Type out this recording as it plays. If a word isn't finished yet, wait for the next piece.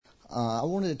I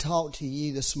wanted to talk to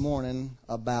you this morning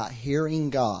about hearing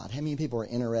God. How many people are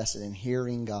interested in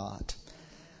hearing God?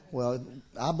 Well,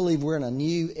 I believe we're in a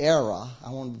new era.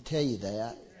 I wanted to tell you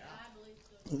that.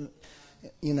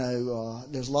 You know,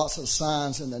 there's lots of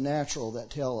signs in the natural that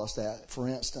tell us that. For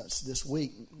instance, this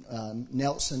week,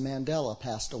 Nelson Mandela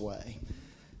passed away.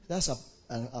 That's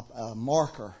a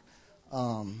marker.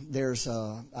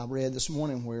 I read this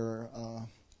morning where,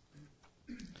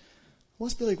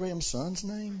 what's Billy Graham's son's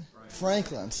name?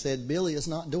 Franklin said Billy is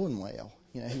not doing well.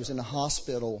 You know, he was in the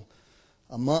hospital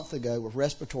a month ago with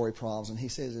respiratory problems, and he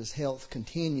says his health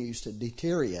continues to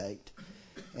deteriorate.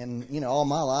 And, you know, all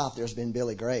my life there's been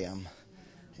Billy Graham.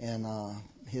 And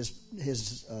his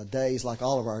days, like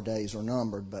all of our days, are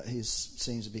numbered, but his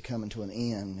seems to be coming to an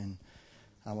end. And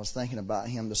I was thinking about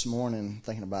him this morning,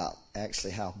 thinking about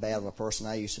actually how bad of a person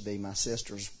I used to be. My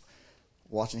sisters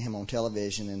watching him on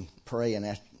television and praying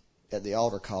at the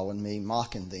altar call and me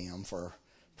mocking them for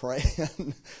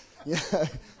praying. Yeah,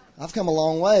 I've come a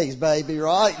long ways, baby,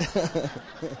 right?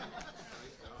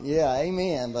 Yeah,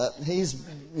 amen. But he's,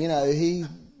 you know,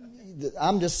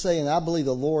 I'm just saying, I believe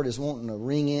the Lord is wanting to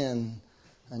ring in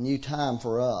a new time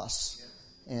for us.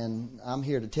 And I'm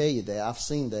here to tell you that. I've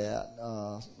seen that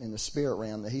in the spirit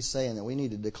realm, that he's saying that we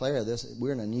need to declare this.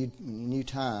 We're in a new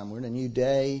time. We're in a new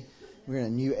day. We're in a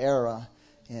new era.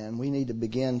 And we need to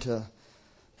begin to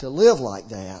live like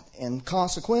that. And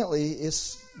consequently,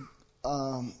 it's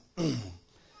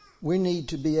we need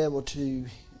to be able to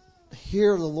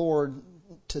hear the Lord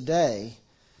today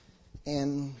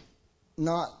and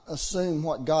not assume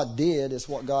what God did is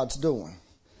what God's doing.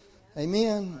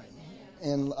 Amen?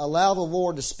 And allow the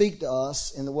Lord to speak to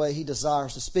us in the way He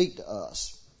desires to speak to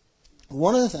us.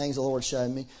 One of the things the Lord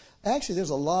showed me, actually there's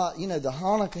a lot, you know, the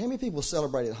Hanukkah. How many people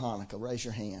celebrated Hanukkah? Raise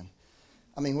your hand.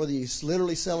 I mean, whether you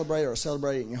literally celebrate it or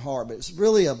celebrate it in your heart, but it's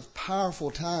really a powerful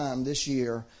time this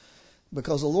year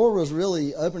because the Lord was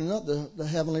really opening up the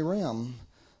heavenly realm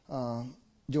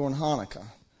during Hanukkah.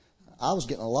 I was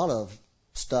getting a lot of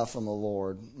stuff from the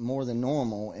Lord, more than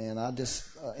normal, and I just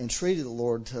entreated the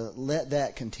Lord to let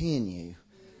that continue.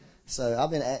 So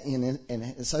I've been,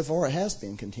 and so far it has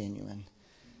been continuing.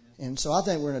 And so I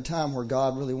think we're in a time where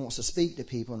God really wants to speak to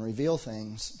people and reveal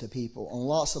things to people on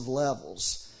lots of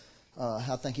levels.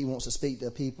 I think He wants to speak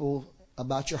to people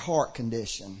about your heart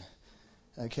condition,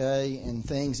 okay, and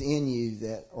things in you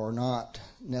that are not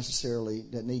necessarily,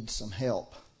 that need some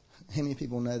help. How many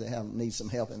people know they need some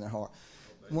help in their heart?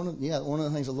 One of the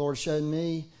things the Lord showed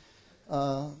me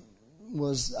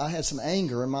was I had some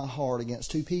anger in my heart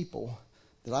against two people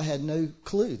that I had no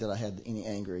clue that I had any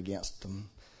anger against them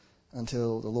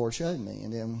until the Lord showed me.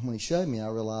 And then when He showed me, I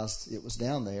realized it was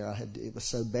down there. It was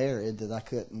so buried that I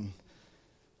couldn't.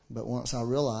 But once I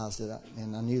realized it,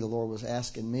 and I knew the Lord was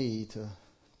asking me to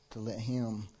let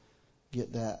Him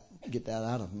get that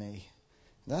out of me.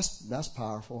 That's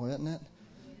powerful, isn't it?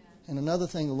 And another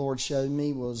thing the Lord showed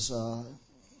me was.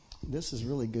 This is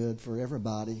really good for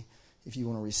everybody if you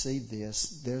want to receive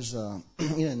this. There's,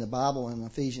 in the Bible in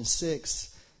Ephesians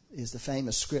 6 is the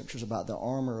famous scriptures about the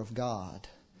armor of God.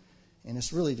 And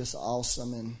it's really just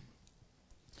awesome. And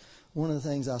one of the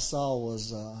things I saw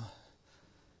was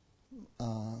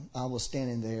I was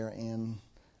standing there and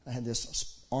I had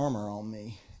this armor on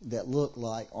me that looked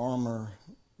like armor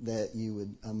that you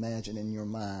would imagine in your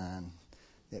mind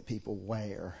that people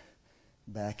wear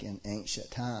back in ancient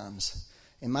times.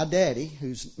 And my daddy,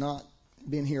 who's not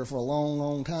been here for a long,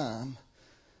 long time,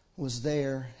 was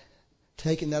there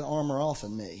taking that armor off of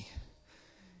me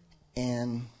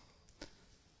and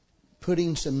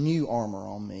putting some new armor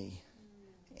on me.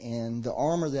 And the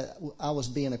armor that I was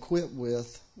being equipped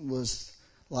with was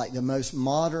like the most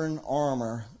modern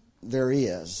armor there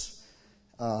is.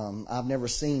 I've never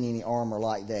seen any armor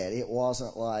like that. It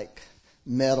wasn't like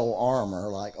metal armor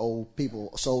like old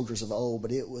people, soldiers of old,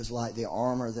 but it was like the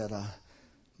armor that a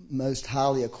most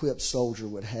highly equipped soldier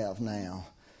would have now.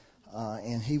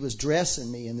 And He was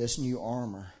dressing me in this new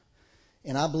armor.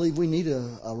 And I believe we need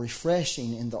a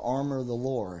refreshing in the armor of the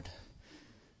Lord.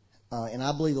 And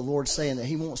I believe the Lord's saying that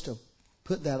He wants to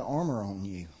put that armor on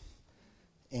you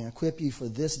and equip you for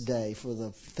this day, for the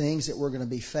things that we're going to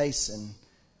be facing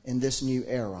in this new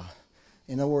era.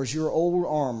 In other words, your old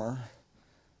armor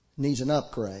needs an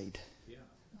upgrade.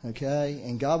 Okay?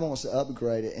 And God wants to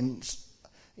upgrade it. And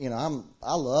you know,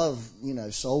 I love, you know,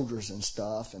 soldiers and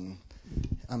stuff, and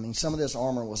I mean, some of this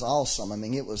armor was awesome. I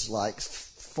mean, it was like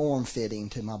form-fitting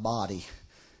to my body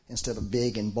instead of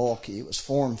big and bulky. It was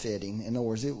form-fitting. In other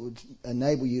words, it would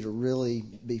enable you to really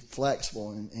be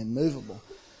flexible and movable.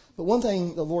 But one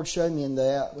thing the Lord showed me in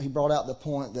that, He brought out the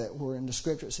point that where in the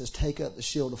Scripture it says, take up the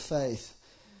shield of faith.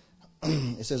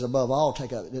 it says above all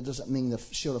take up. It doesn't mean the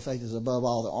shield of faith is above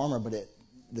all the armor, but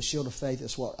the shield of faith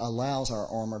is what allows our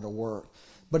armor to work.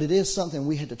 But it is something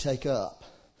we had to take up.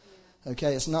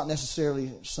 Okay, it's not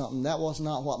necessarily something, that was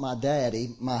not what my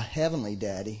daddy, my heavenly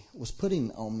daddy, was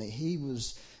putting on me. He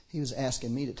was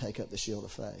asking me to take up the shield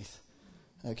of faith.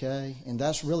 Okay, and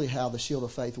that's really how the shield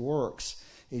of faith works,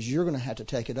 is you're going to have to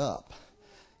take it up.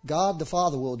 God the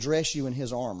Father will dress you in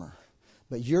His armor,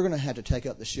 but you're going to have to take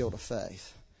up the shield of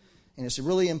faith. And it's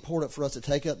really important for us to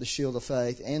take up the shield of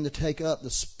faith and to take up the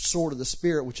sword of the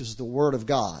Spirit, which is the Word of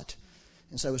God.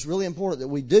 And so it's really important that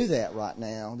we do that right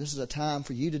now. This is a time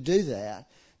for you to do that,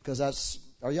 because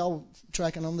are y'all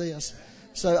tracking on this?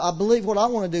 So I believe what I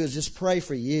want to do is just pray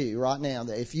for you right now,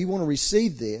 that if you want to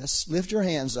receive this, lift your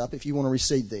hands up if you want to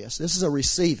receive this. This is a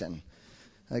receiving.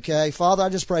 Okay, Father, I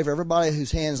just pray for everybody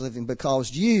whose hands lifting,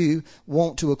 because you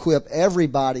want to equip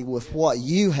everybody with what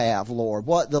you have, Lord.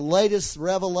 What the latest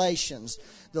revelations,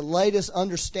 the latest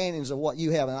understandings of what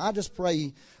you have. And I just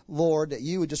pray, Lord, that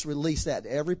you would just release that to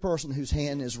every person whose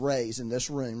hand is raised in this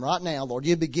room right now, Lord.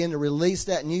 You begin to release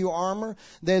that new armor.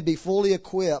 They'd be fully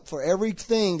equipped for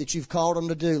everything that you've called them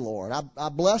to do, Lord. I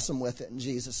bless them with it in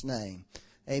Jesus' name.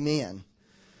 Amen.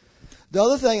 The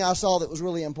other thing I saw that was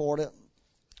really important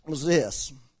was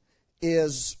this,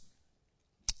 is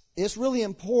it's really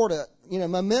important,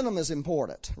 momentum is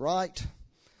important, right?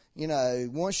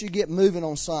 Once you get moving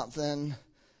on something,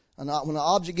 when an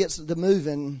object gets to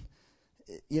moving,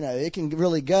 it can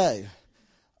really go.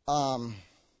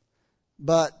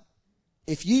 But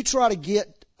if you try to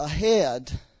get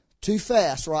ahead too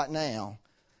fast right now,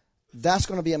 that's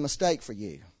going to be a mistake for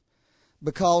you.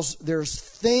 Because there's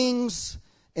things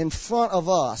in front of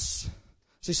us.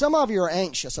 See, some of you are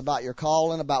anxious about your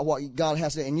calling, about what God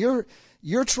has to do, and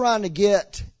you're trying to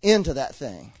get into that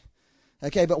thing.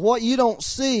 Okay, but what you don't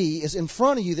see is in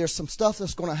front of you there's some stuff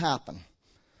that's going to happen.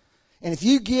 And if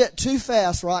you get too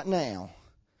fast right now,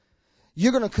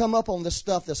 you're going to come up on this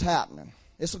stuff that's happening.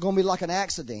 It's going to be like an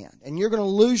accident, and you're going to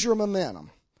lose your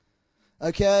momentum.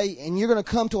 Okay, and you're going to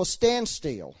come to a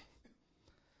standstill.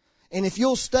 And if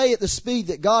you'll stay at the speed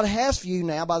that God has for you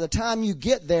now, by the time you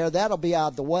get there, that'll be out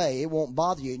of the way. It won't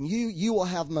bother you. And you will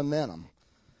have momentum.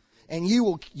 And you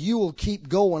will keep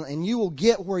going, and you will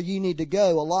get where you need to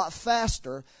go a lot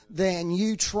faster than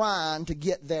you trying to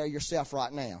get there yourself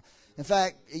right now. In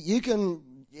fact,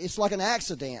 it's like an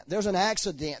accident. There's an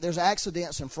accident. There's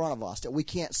accidents in front of us that we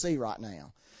can't see right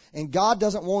now. And God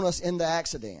doesn't want us in the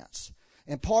accidents.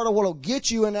 And part of what will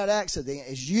get you in that accident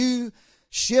is you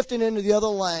shifting into the other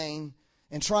lane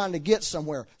and trying to get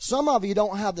somewhere. Some of you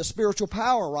don't have the spiritual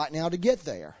power right now to get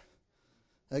there.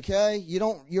 Okay? In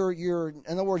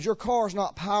other words, your car's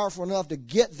not powerful enough to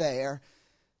get there,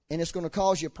 and it's going to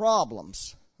cause you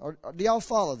problems. Or do y'all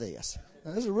follow this?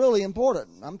 Now, this is really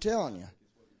important. I'm telling you.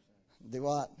 Do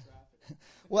what?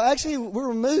 Well, actually, we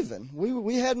were moving.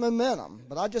 We had momentum,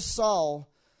 but I just saw,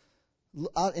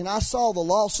 and I saw the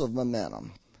loss of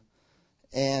momentum.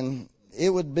 And it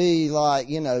would be like,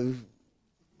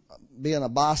 being a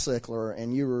bicycler,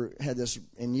 and you had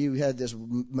this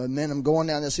momentum going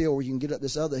down this hill where you can get up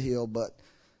this other hill, but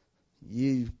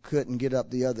you couldn't get up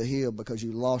the other hill because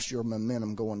you lost your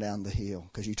momentum going down the hill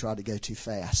because you tried to go too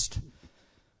fast.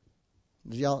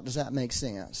 Does that make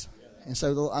sense? And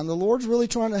so the Lord's really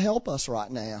trying to help us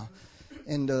right now,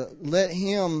 and to let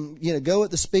Him, go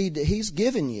at the speed that He's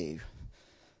given you.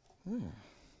 Ooh.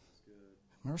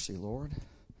 Mercy, Lord.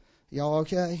 Y'all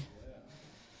okay?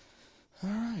 All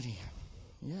righty.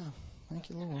 Yeah. Thank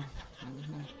you, Lord.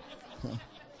 Mm-hmm.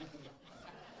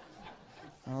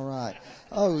 All right.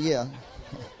 Oh, yeah.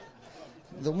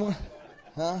 The one,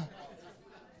 huh?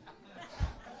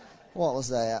 What was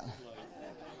that?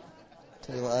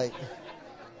 Too late.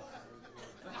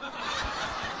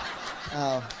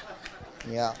 Oh,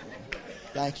 yeah.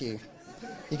 Thank you.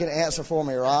 You can answer for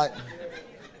me, right?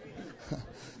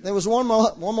 There was one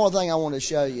more thing I wanted to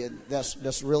show you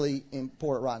that's really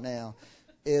important right now,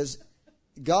 is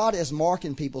God is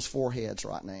marking people's foreheads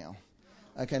right now.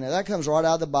 Okay, now that comes right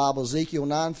out of the Bible, Ezekiel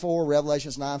 9:4,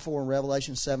 Revelations 9:4, and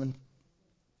Revelation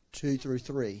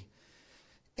 7:2-3.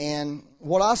 And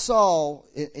what I saw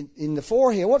in the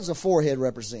forehead, what does the forehead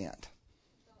represent?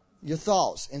 Your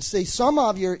thoughts. And see, some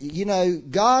of you,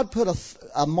 God put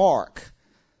a mark,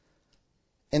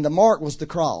 and the mark was the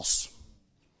cross.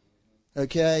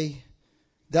 Okay?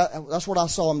 That's what I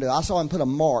saw Him do. I saw Him put a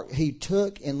mark. He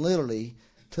literally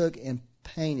took and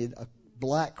painted a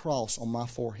black cross on my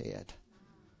forehead.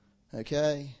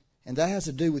 Okay? And that has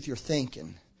to do with your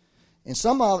thinking. And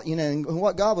some of, and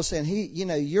what God was saying,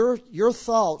 your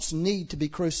thoughts need to be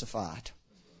crucified.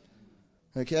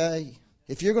 Okay?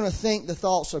 If you're going to think the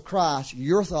thoughts of Christ,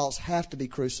 your thoughts have to be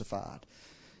crucified.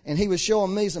 And he was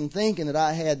showing me some thinking that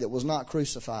I had that was not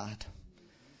crucified.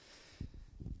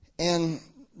 And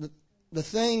the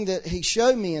thing that he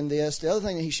showed me in this, the other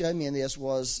thing that he showed me in this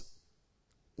was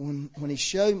when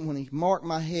he marked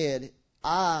my head,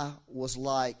 I was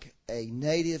like a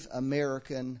Native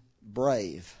American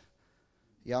brave.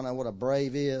 Y'all know what a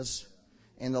brave is?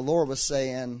 And the Lord was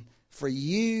saying, for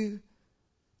you,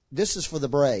 this is for the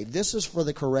brave. This is for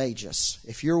the courageous.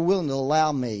 If you're willing to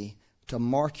allow me to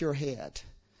mark your head,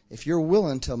 if you're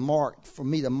willing for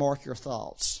me to mark your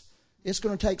thoughts, it's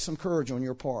going to take some courage on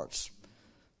your parts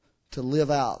to live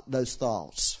out those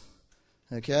thoughts.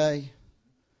 Okay?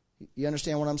 You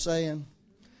understand what I'm saying?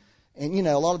 And,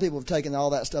 a lot of people have taken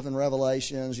all that stuff in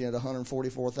Revelations, the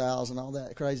 144,000, all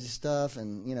that crazy stuff,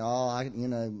 and,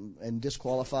 and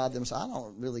disqualified them. So I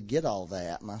don't really get all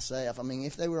that myself. I mean,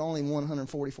 if they were only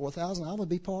 144,000, I would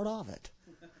be part of it.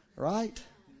 Right?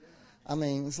 I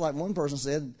mean, it's like one person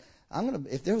said,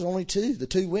 if there was only the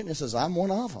two witnesses, I'm one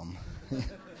of them.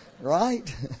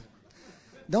 Right?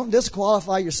 Don't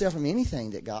disqualify yourself from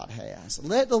anything that God has.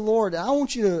 Let the Lord, I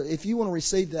want you to, if you want to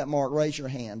receive that mark, raise your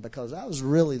hand, because that was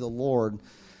really the Lord.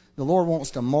 The Lord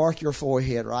wants to mark your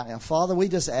forehead right now. Father, we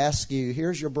just ask you,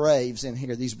 here's your braves in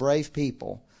here, these brave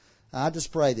people. I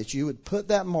just pray that you would put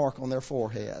that mark on their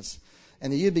foreheads,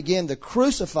 and that you begin to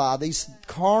crucify these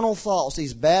carnal thoughts,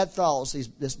 these bad thoughts,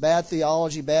 this bad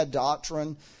theology, bad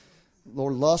doctrine,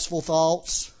 Lord, lustful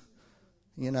thoughts,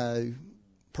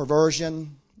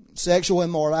 perversion, sexual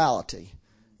immorality,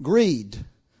 greed,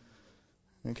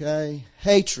 okay,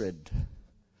 hatred,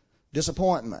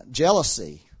 disappointment,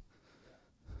 jealousy.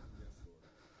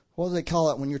 What do they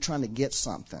call it when you're trying to get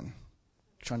something?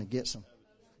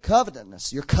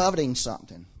 Covetousness. You're coveting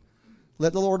something.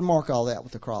 Let the Lord mark all that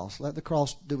with the cross. Let the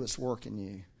cross do its work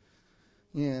in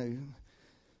you.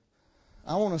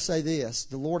 I want to say this.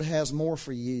 The Lord has more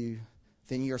for you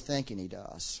than you're thinking He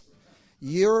does.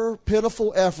 Your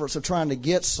pitiful efforts of trying to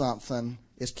get something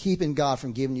is keeping God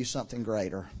from giving you something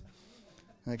greater.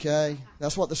 Okay?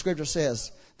 That's what the Scripture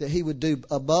says, that He would do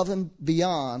above and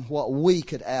beyond what we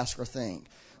could ask or think.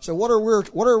 So what are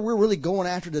we really going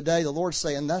after today? The Lord's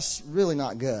saying, that's really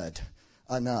not good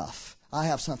enough. I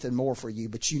have something more for you,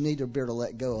 but you need to be able to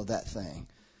let go of that thing.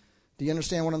 Do you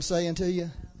understand what I'm saying to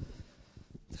you?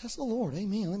 That's the Lord.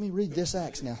 Amen. Let me read this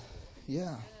Acts now.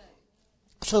 Yeah.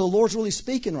 So the Lord's really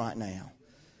speaking right now.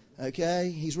 Okay?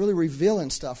 He's really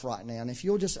revealing stuff right now. And if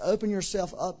you'll just open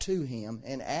yourself up to Him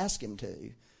and ask Him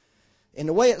to. And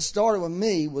the way it started with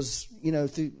me was,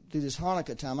 through this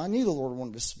Hanukkah time, I knew the Lord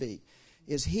wanted to speak.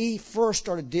 Is He first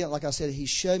started dealing, like I said, He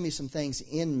showed me some things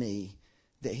in me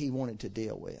that He wanted to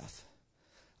deal with.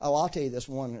 Oh, I'll tell you this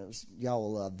one. Y'all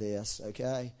will love this,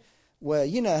 okay? Well,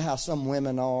 you know how some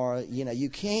women are.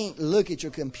 You can't look at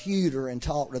your computer and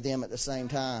talk to them at the same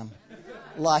time.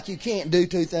 Like you can't do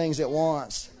two things at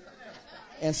once.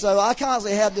 And so I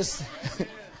constantly have this,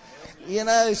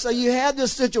 so you have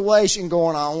this situation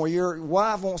going on where your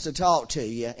wife wants to talk to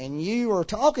you and you are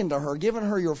talking to her, giving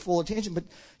her your full attention, but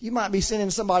you might be sending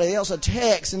somebody else a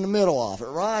text in the middle of it,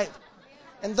 right?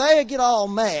 And they get all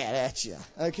mad at you,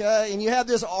 okay? And you have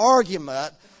this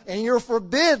argument and you're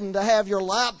forbidden to have your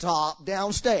laptop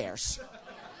downstairs.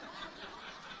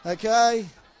 Okay?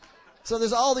 So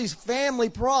there's all these family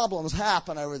problems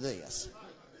happen over this.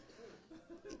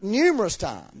 Numerous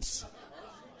times.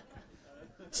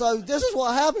 So this is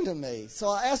what happened to me. So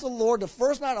I asked the Lord the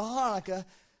first night of Hanukkah,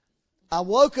 I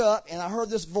woke up and I heard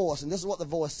this voice, and this is what the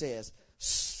voice says.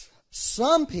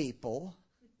 Some people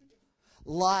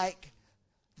like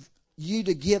you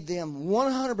to give them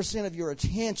 100% of your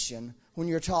attention when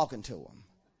you're talking to them.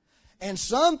 And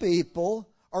some people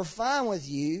are fine with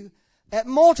you at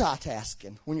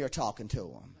multitasking when you're talking to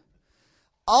them.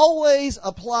 Always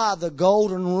apply the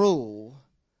golden rule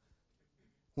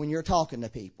when you're talking to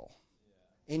people.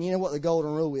 And you know what the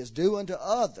golden rule is? Do unto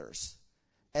others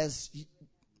as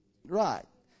right.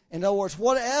 In other words,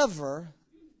 whatever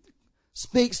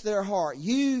speaks their heart,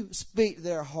 you speak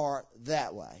their heart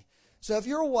that way. So if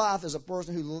your wife is a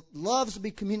person who loves to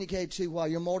be communicated to while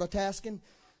you're multitasking,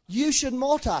 you should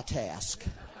multitask.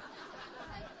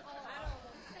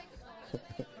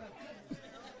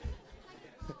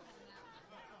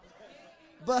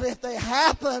 But if they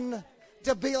happen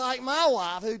to be like my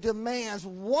wife, who demands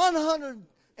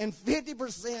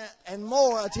 150% and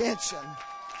more attention,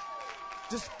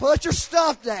 just put your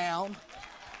stuff down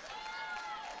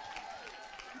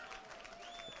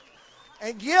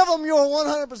and give them your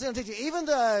 100% attention, even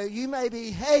though you may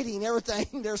be hating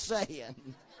everything they're saying.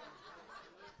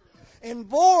 and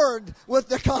bored with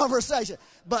the conversation.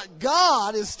 But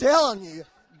God is telling you,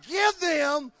 give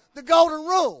them the golden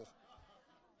rule.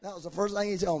 That was the first thing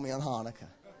he told me on Hanukkah.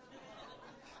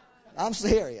 I'm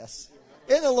serious.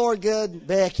 Isn't the Lord good,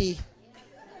 Becky?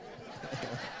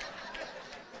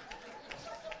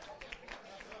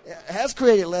 It has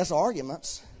created less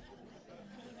arguments.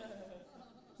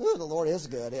 Ooh, the Lord is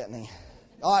good, isn't he?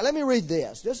 All right, let me read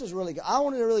this. This is really good. I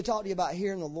wanted to really talk to you about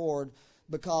hearing the Lord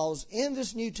because in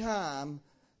this new time,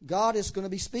 God is going to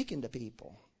be speaking to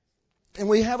people. And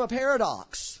we have a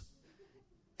paradox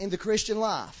in the Christian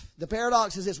life. The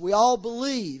paradox is this. We all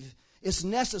believe it's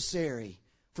necessary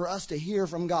for us to hear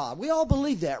from God. We all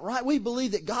believe that, right? We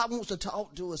believe that God wants to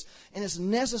talk to us, and it's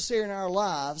necessary in our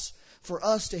lives for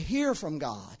us to hear from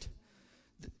God.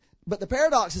 But the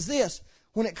paradox is this.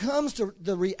 When it comes to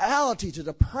the reality, to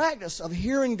the practice of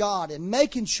hearing God and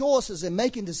making choices and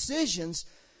making decisions,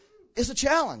 it's a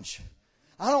challenge.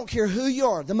 I don't care who you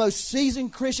are. The most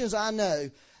seasoned Christians I know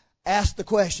ask the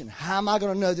question, how am I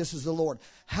going to know this is the Lord?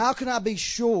 How can I be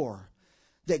sure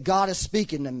that God is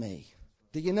speaking to me?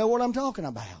 Do you know what I'm talking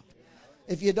about?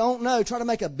 If you don't know, try to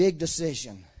make a big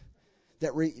decision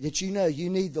that you know you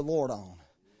need the Lord on.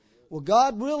 Well,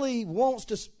 God really wants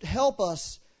to help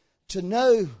us to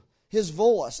know His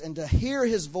voice and to hear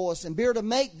His voice and be able to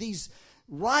make these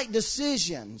right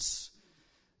decisions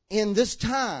in this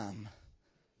time.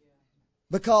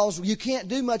 Because you can't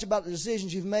do much about the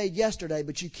decisions you've made yesterday,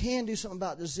 but you can do something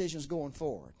about the decisions going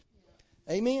forward.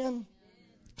 Amen?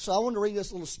 So I want to read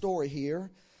this little story here.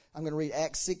 I'm going to read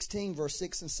Acts 16, verse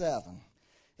 6 and 7.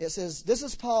 It says, this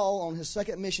is Paul on his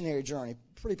second missionary journey.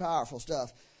 Pretty powerful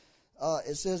stuff.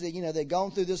 It says that, they'd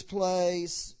gone through this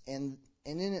place, and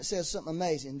then it says something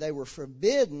amazing. They were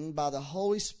forbidden by the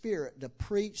Holy Spirit to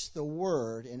preach the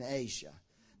word in Asia.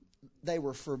 They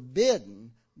were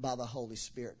forbidden by the Holy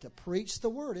Spirit to preach the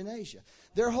word in Asia.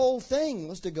 Their whole thing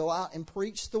was to go out and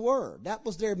preach the word. That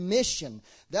was their mission.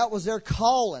 That was their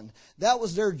calling. That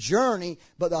was their journey.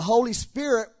 But the Holy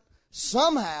Spirit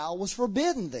somehow was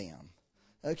forbidding them.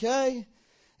 Okay?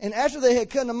 And after they had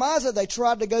come to Mysia, they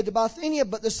tried to go to Bithynia,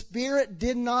 but the Spirit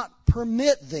did not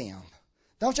permit them.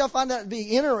 Don't y'all find that to be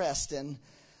interesting?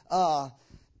 So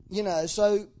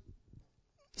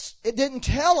it didn't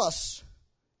tell us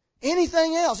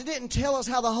anything else. It didn't tell us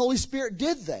how the Holy Spirit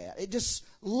did that. It just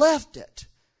left it.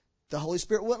 The Holy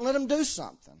Spirit wouldn't let them do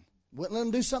something. Wouldn't let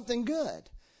them do something good.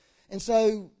 And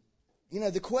so,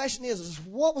 the question is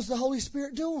what was the Holy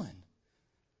Spirit doing?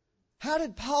 How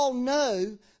did Paul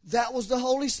know that was the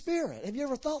Holy Spirit? Have you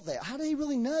ever thought that? How did he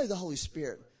really know the Holy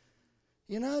Spirit?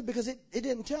 Because it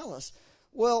didn't tell us.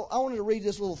 Well, I wanted to read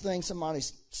this little thing somebody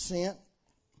sent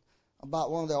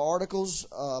about one of their articles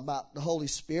about the Holy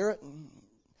Spirit.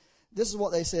 This is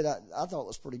what they said. I thought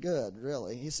was pretty good,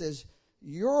 really. He says,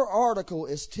 your article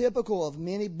is typical of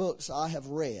many books I have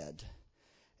read.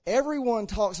 Everyone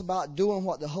talks about doing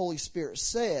what the Holy Spirit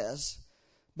says,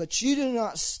 but you do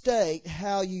not state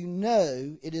how you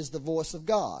know it is the voice of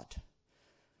God.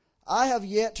 I have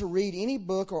yet to read any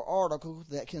book or article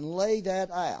that can lay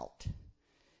that out.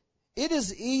 It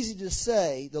is easy to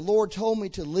say, the Lord told me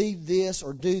to leave this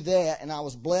or do that, and I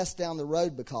was blessed down the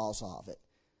road because of it.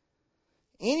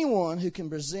 Anyone who can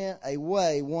present a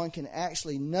way one can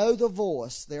actually know the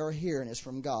voice they are hearing is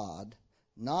from God,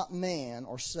 not man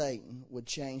or Satan, would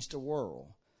change the world.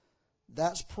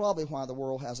 That's probably why the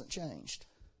world hasn't changed.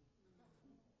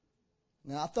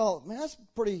 Now, I thought, man, that's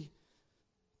pretty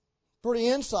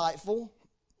insightful,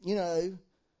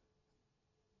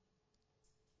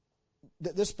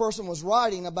 that this person was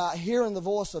writing about hearing the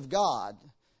voice of God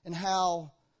and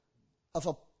how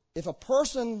if a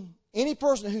person, any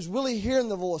person who's really hearing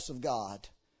the voice of God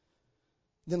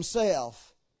themselves,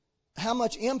 how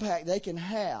much impact they can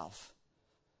have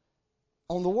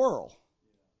on the world.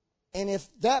 And if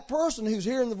that person who's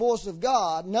hearing the voice of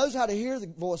God knows how to hear the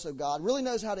voice of God, really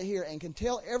knows how to hear, and can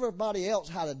tell everybody else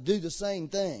how to do the same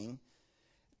thing,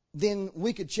 then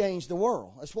we could change the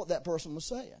world. That's what that person was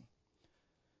saying.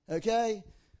 Okay?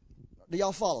 Do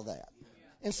y'all follow that? Yeah.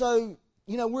 And so,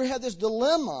 we have this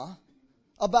dilemma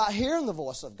about hearing the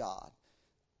voice of God.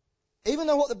 Even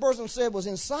though what the person said was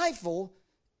insightful,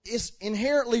 it's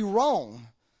inherently wrong.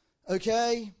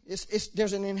 Okay?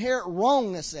 There's an inherent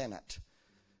wrongness in it.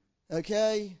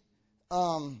 Okay?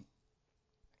 And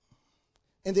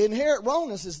the inherent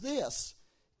wrongness is this,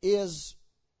 is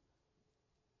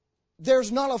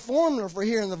there's not a formula for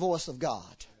hearing the voice of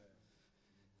God.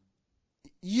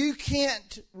 You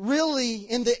can't really,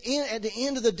 at the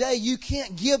end of the day, you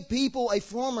can't give people a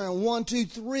formula, 1, 2,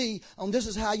 3, on this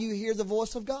is how you hear the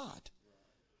voice of God.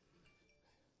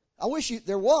 I wish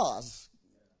there was.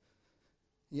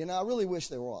 You know, I really wish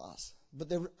there was.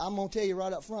 But I'm going to tell you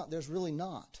right up front, there's really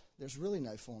not. There's really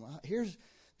no formula. Here's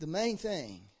the main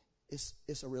thing.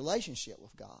 It's a relationship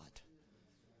with God.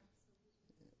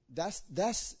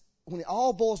 That's when it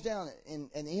all boils down, and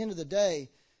at the end of the day,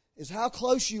 is how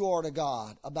close you are to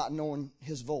God about knowing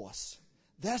His voice.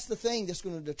 That's the thing that's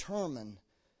going to determine.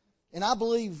 And I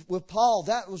believe with Paul,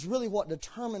 that was really what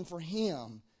determined for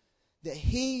him that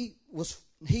he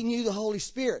knew the Holy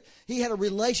Spirit. He had a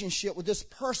relationship with this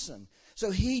person.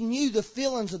 So he knew the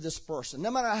feelings of this person.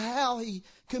 No matter how he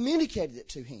communicated it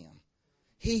to him,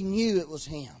 he knew it was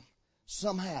him.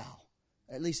 Somehow.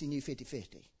 At least he knew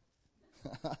 50-50.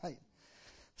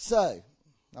 So,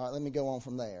 all right, let me go on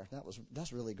from there.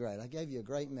 That's really great. I gave you a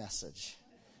great message.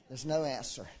 There's no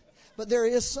answer. But there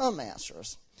is some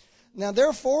answers. Now, there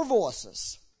are 4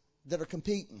 voices that are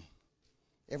competing.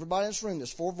 Everybody in this room,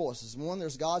 there's 4 voices. One,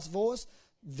 there's God's voice.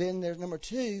 Then there's number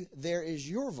 2, there is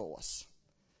your voice.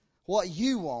 What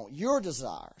you want, your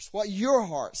desires, what your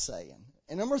heart's saying.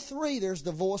 And number 3, there's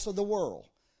the voice of the world.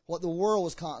 What the world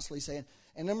is constantly saying.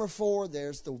 And number 4,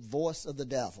 there's the voice of the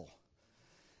devil.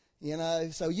 You know,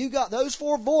 so you got those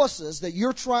 4 voices that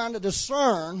you're trying to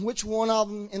discern which one of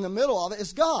them in the middle of it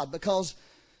is God, because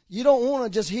you don't want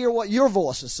to just hear what your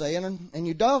voice is saying, and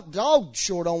you dog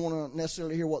sure don't want to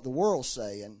necessarily hear what the world's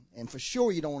saying, and for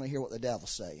sure you don't want to hear what the devil's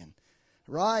saying,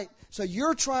 right? So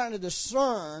you're trying to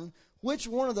discern which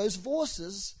one of those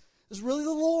voices is really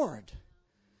the Lord.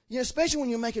 You know, especially when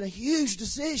you're making a huge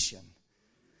decision.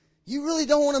 You really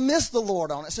don't want to miss the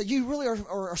Lord on it. So you really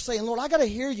are saying, Lord, I got to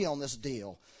hear you on this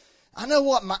deal. I know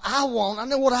what I want. I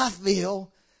know what I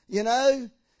feel, you know.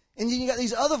 And then you got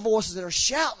these other voices that are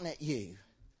shouting at you.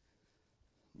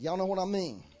 Y'all know what I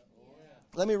mean? Yeah.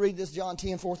 Let me read this John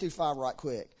 10:4-5 right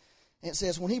quick. And it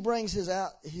says, when he brings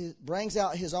out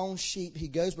his own sheep, he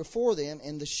goes before them,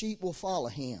 and the sheep will follow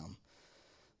him.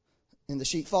 And the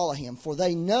sheep follow him, for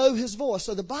they know his voice.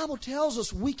 So the Bible tells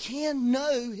us we can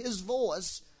know his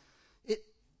voice.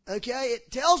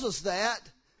 It tells us that.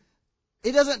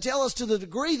 It doesn't tell us to the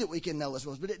degree that we can know his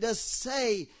voice, but it does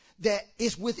say that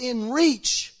it's within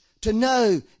reach to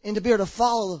know and to be able to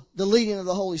follow the leading of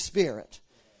the Holy Spirit.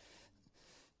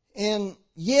 And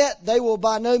yet they will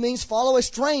by no means follow a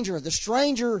stranger. The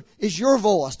stranger is your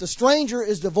voice. The stranger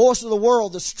is the voice of the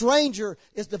world. The stranger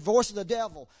is the voice of the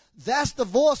devil. That's the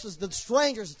voices, the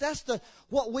strangers. That's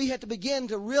what we have to begin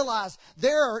to realize.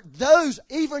 There are those,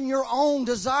 even your own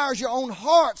desires, your own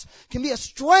hearts can be a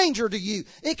stranger to you.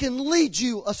 It can lead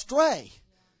you astray.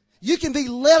 You can be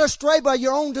led astray by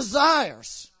your own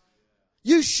desires.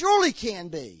 You surely can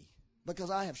be,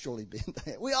 because I have surely been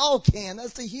there. We all can.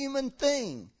 That's the human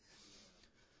thing.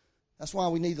 That's why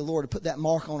we need the Lord to put that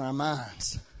mark on our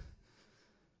minds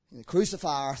and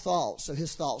crucify our thoughts so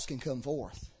His thoughts can come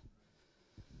forth.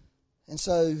 And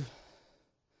so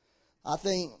I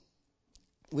think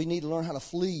we need to learn how to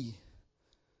flee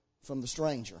from the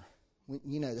stranger.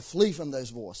 To flee from those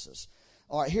voices.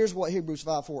 All right, here's what Hebrews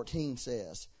 5:14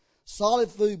 says. Solid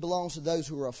food belongs to those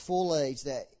who are of full age,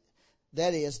 that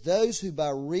is, those who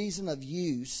by reason of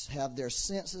use have their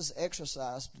senses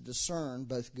exercised to discern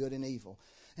both good and evil.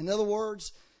 In other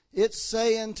words, it's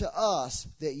saying to us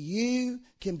that you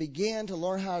can begin to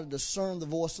learn how to discern the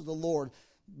voice of the Lord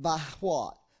by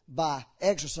what? By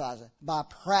exercising, by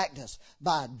practice,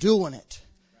 by doing it.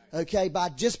 Okay, by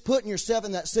just putting yourself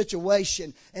in that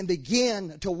situation and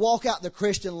begin to walk out the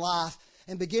Christian life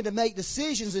and begin to make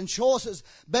decisions and choices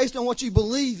based on what you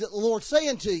believe that the Lord's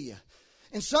saying to you.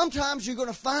 And sometimes you're going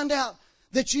to find out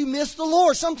that you miss the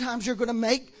Lord. Sometimes you're going to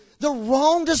make the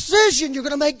wrong decision. You're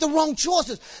going to make the wrong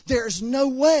choices. There's no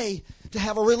way to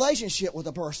have a relationship with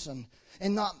a person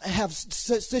and not have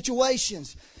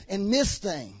situations and miss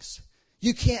things.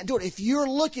 You can't do it. If you're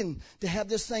looking to have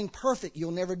this thing perfect,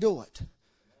 you'll never do it.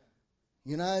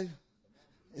 You know,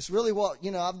 it's really what,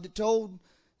 I've told,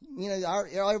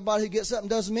 everybody who gets up and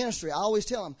does ministry, I always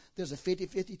tell them there's a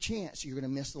 50-50 chance you're going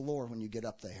to miss the Lord when you get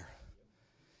up there.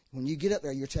 When you get up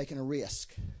there, you're taking a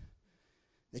risk.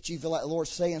 That you feel like the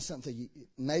Lord's saying something.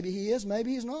 Maybe He is,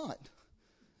 maybe He's not.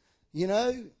 And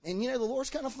the Lord's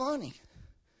kind of funny.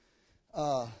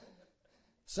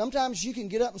 Sometimes you can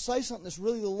get up and say something that's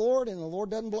really the Lord, and the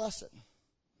Lord doesn't bless it.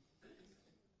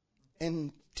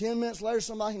 And 10 minutes later,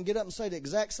 somebody can get up and say the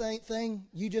exact same thing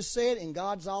you just said, and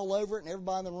God's all over it, and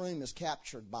everybody in the room is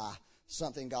captured by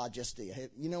something God just did.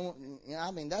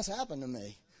 That's happened to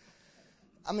me.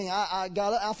 I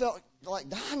got up, I felt like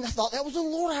dying. I thought that was the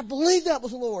Lord. I believe that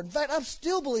was the Lord. In fact, I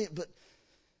still believe it, but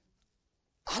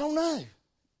I don't know.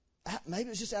 Maybe it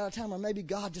was just out of time, or maybe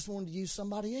God just wanted to use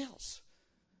somebody else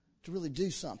to really do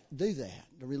that,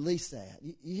 to release that.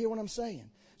 You hear what I'm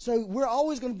saying? So we're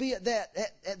always going to be at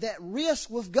that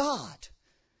risk with God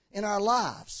in our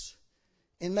lives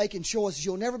in making choices.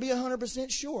 You'll never be 100%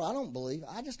 sure. I don't believe.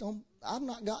 I've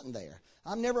not gotten there.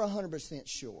 I'm never 100%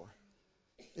 sure.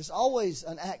 It's always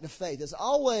an act of faith. It's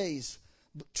always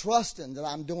trusting that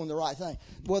I'm doing the right thing.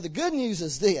 Well, the good news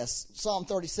is this. Psalm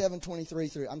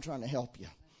 37:23. I'm trying to help you.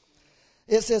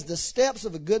 It says, the steps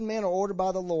of a good man are ordered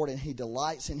by the Lord, and he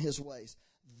delights in his ways.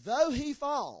 Though he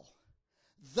fall,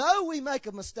 though we make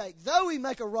a mistake, though we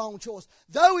make a wrong choice,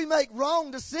 though we make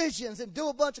wrong decisions and do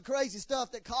a bunch of crazy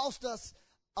stuff that cost us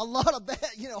a lot of bad,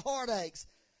 heartaches,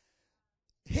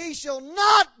 he shall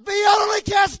not be utterly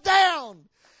cast down.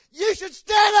 You should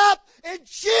stand up and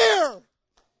cheer.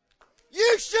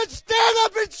 You should stand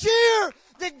up and cheer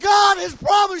that God has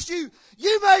promised you.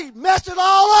 You may mess it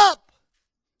all up.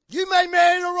 You may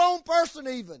marry the wrong person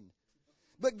even.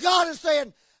 But God is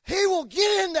saying He will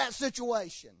get in that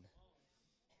situation.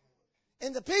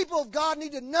 And the people of God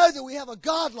need to know that we have a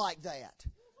God like that.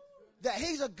 That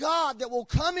He's a God that will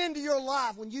come into your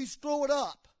life when you screw it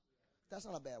up. That's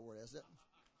not a bad word, is it?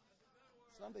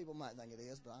 Some people might think it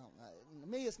is, but I don't know. To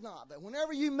me, it's not. But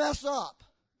whenever you mess up,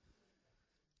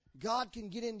 God can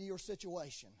get into your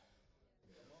situation.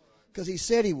 Because He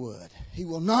said He would. He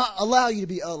will not allow you to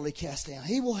be utterly cast down.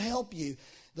 He will help you.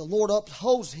 The Lord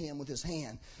upholds him with His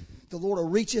hand. The Lord will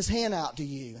reach His hand out to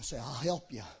you and say, I'll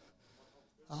help you.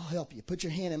 I'll help you. Put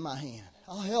your hand in my hand.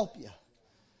 I'll help you.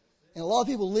 And a lot of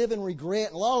people live in regret.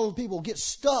 And a lot of people get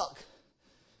stuck.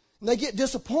 And they get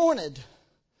disappointed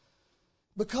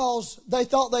because they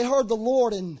thought they heard the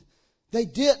Lord and they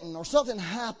didn't, or something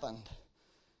happened.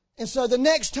 And so the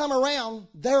next time around,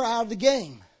 they're out of the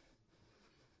game.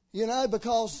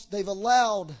 Because they've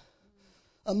allowed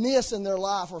a miss in their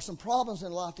life or some problems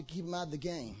in life to keep them out of the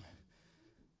game.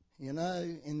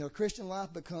 And their Christian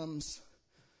life becomes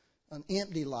an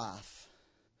empty life.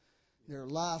 Their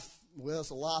life, it's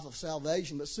a life of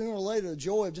salvation, but sooner or later the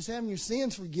joy of just having your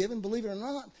sins forgiven, believe it or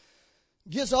not,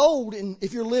 gets old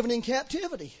if you're living in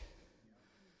captivity.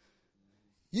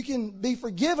 You can be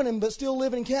forgiven but still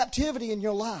live in captivity in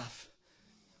your life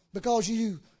because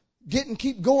you didn't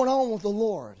keep going on with the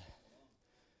Lord.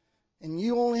 And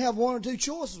you only have one or two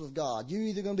choices with God. You're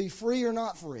either going to be free or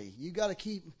not free. You got to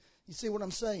keep, you see what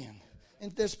I'm saying?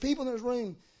 And if there's people in this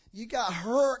room, you got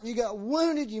hurt, you got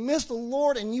wounded, you missed the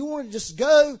Lord, and you want to just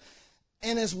go.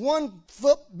 And as one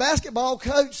basketball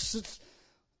coach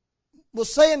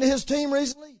was saying to his team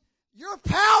recently, you're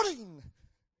pouting.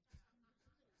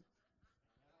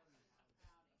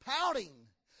 Pouting.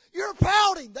 You're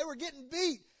pouting. They were getting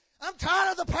beat. I'm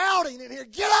tired of the pouting in here.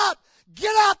 Get up.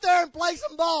 Get out there and play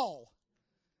some ball.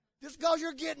 Just because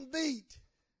you're getting beat.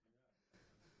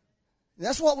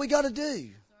 That's what we got to do.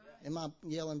 Am I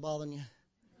yelling, bothering you?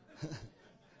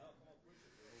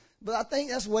 But I think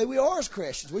that's the way we are as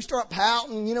Christians. We start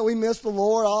pouting, we miss the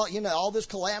Lord, all this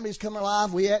calamities come in our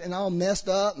life, we and all messed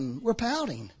up, and we're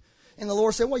pouting. And the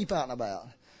Lord said, what are you pouting about?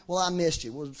 Well, I missed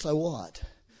you. Well, so what?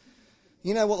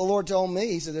 You know what the Lord told me?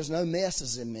 He said, there's no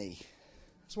messes in me.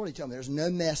 That's what He told me. There's no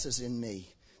messes in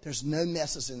me. There's no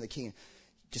messes in the kingdom.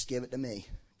 Just give it to me.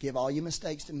 Give all your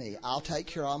mistakes to me. I'll take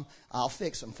care of them. I'll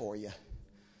fix them for you.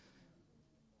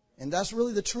 And that's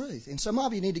really the truth. And some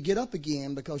of you need to get up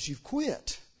again because you've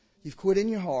quit. You've quit in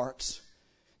your hearts.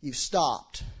 You've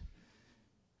stopped.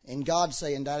 And God's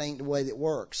saying that ain't the way that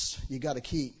works. You got to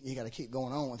keep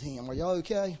going on with Him. Are y'all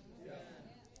okay? Yeah.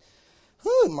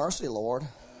 Whew, mercy, Lord.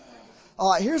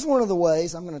 All right, here's one of the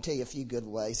ways. I'm going to tell you a few good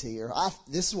ways here.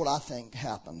 This is what I think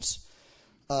happens.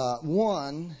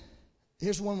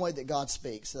 Here's one way that God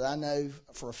speaks that I know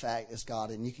for a fact is God,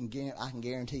 and I can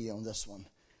guarantee you on this one.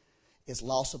 It's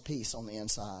loss of peace on the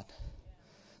inside.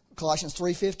 Colossians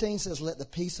 3:15 says, let the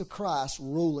peace of Christ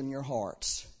rule in your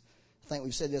hearts. I think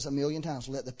we've said this a million times.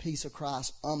 Let the peace of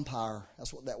Christ umpire.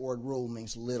 That's what that word rule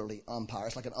means, literally umpire.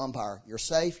 It's like an umpire. You're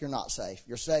safe, you're not safe.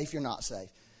 You're safe, you're not safe.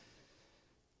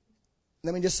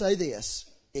 Let me just say this.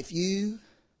 If you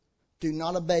do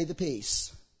not obey the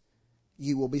peace,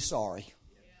 you will be sorry.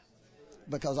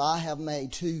 Because I have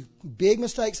made two big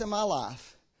mistakes in my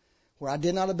life where I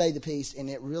did not obey the peace, and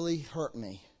it really hurt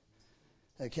me.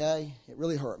 Okay? It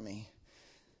really hurt me.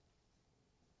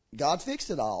 God fixed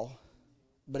it all,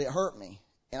 but it hurt me.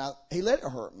 And He let it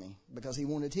hurt me because He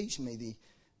wanted to teach me the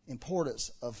importance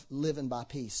of living by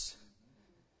peace.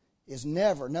 Is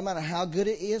never, no matter how good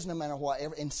it is, no matter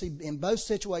whatever. And see, in both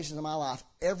situations in my life,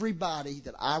 everybody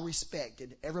that I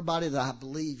respected, everybody that I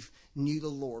believe knew the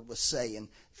Lord was saying,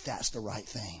 that's the right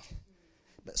thing.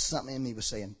 But something in me was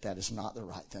saying, that is not the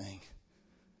right thing.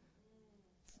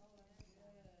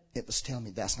 It was telling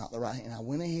me that's not the right thing. And I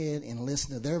went ahead and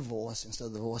listened to their voice instead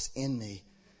of the voice in me.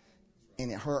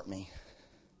 And it hurt me.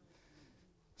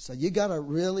 So you got to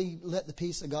really let the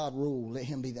peace of God rule. Let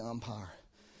Him be the umpire.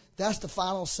 That's the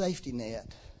final safety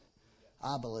net,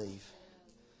 I believe.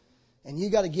 And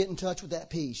you got to get in touch with that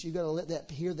peace. You got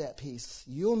to hear that peace.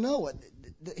 You'll know it.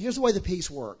 Here's the way the peace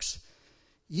works.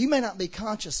 You may not be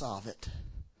conscious of it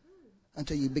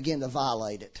until you begin to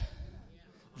violate it.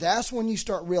 That's when you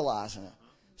start realizing it.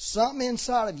 Something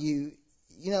inside of you,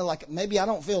 like maybe I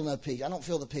don't feel no peace. I don't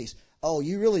feel the peace. Oh,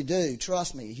 you really do.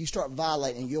 Trust me. You start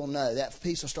violating, you'll know. That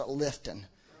peace will start lifting.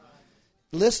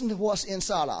 Listen to what's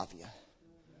inside of you.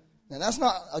 Now, that's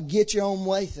not a get your own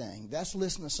way thing. That's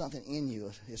listening to something in you.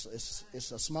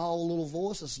 It's a small little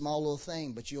voice, a small little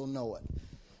thing, but you'll know it.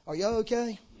 Are you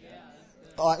okay? Yeah.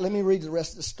 All right, let me read the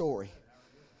rest of the story.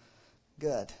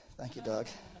 Good. Thank you, Doug.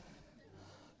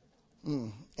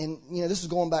 And, this is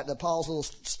going back to Paul's little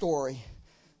story.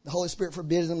 The Holy Spirit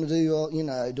forbid them to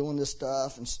do, doing this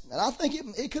stuff. And I think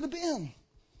it could have been.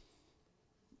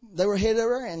 They were headed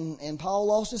over and Paul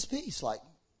lost his peace. Like,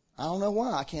 I don't know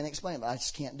why. I can't explain it, but I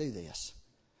just can't do this.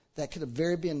 That could have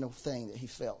very been the thing that he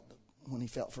felt when he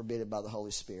felt forbidden by the Holy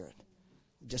Spirit.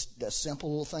 Just a simple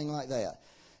little thing like that.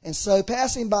 And so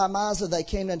passing by Mysia, they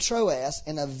came to Troas,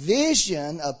 and a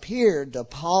vision appeared to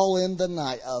Paul in the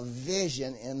night. A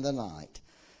vision in the night.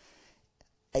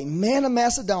 A man of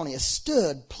Macedonia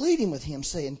stood pleading with him,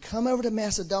 saying, "Come over to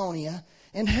Macedonia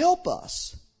and help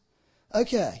us."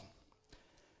 Okay.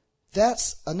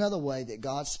 That's another way that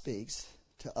God speaks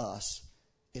to us,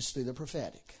 is through the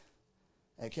prophetic.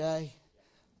 Okay?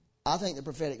 I think the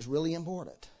prophetic is really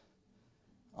important.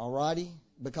 Alrighty?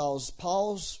 Because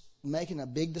Paul's making a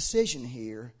big decision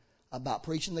here about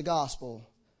preaching the gospel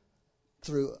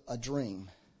through a dream.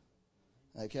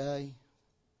 Okay?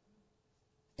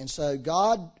 And so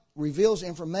God reveals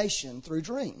information through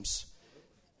dreams.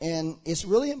 And it's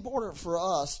really important for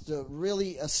us to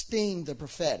really esteem the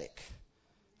prophetic.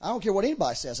 I don't care what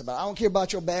anybody says about it. I don't care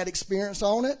about your bad experience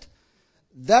on it.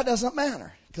 That doesn't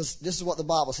matter. Because this is what the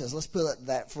Bible says. Let's put it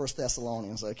that 1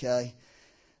 Thessalonians, okay?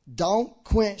 Don't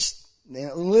quench,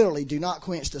 literally do not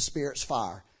quench the Spirit's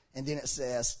fire. And then it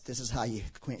says, this is how you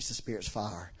quench the Spirit's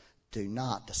fire. Do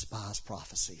not despise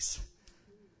prophecies.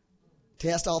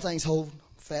 Test all things, hold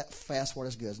fast what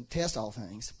is good. Test all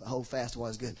things, but hold fast what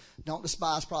is good. Don't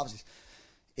despise prophecies.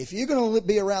 If you're going to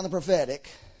be around the prophetic,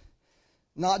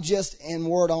 not just in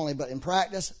word only, but in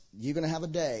practice, you're going to have a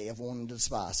day of wanting to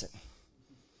despise it.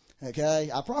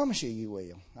 Okay? I promise you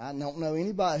will. I don't know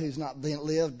anybody who's not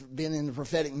been in the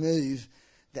prophetic move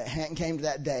that hadn't came to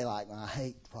that day like, I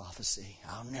hate prophecy.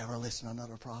 I'll never listen to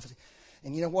another prophecy.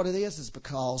 And you know what it is? It's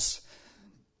because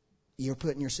you're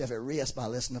putting yourself at risk by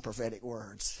listening to prophetic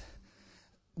words.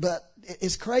 But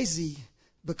it's crazy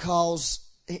because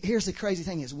here's the crazy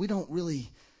thing is we don't really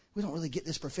get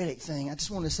this prophetic thing. I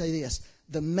just want to say this.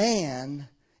 The man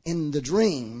in the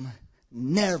dream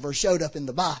never showed up in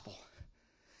the Bible.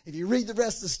 If you read the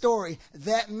rest of the story,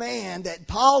 that man that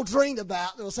Paul dreamed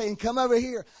about, that was saying, come over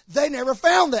here, they never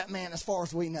found that man as far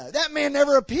as we know. That man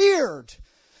never appeared.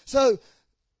 So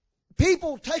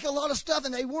people take a lot of stuff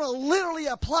and they want to literally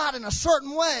apply it in a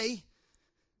certain way.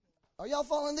 Are y'all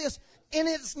following this? And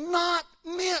it's not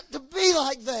meant to be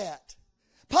like that.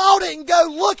 Paul didn't go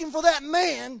looking for that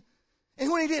man,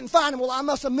 and when he didn't find him, well, I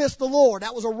must have missed the Lord.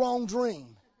 That was a wrong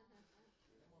dream.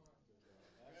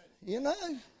 You know?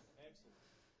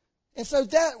 And so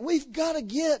that we've got to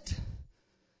get,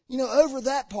 over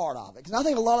that part of it. Because I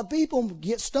think a lot of people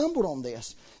get stumbled on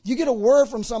this. You get a word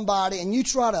from somebody and you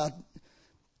try to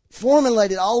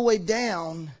formulate it all the way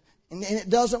down, and it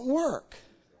doesn't work.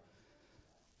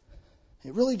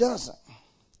 It really doesn't.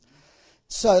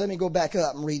 So let me go back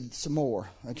up and read some more,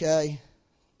 okay?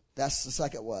 That's the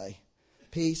second way.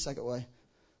 Peace, second way.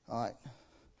 All right.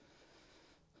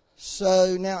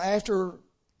 So now after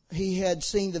he had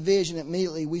seen the vision,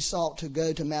 immediately we sought to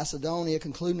go to Macedonia,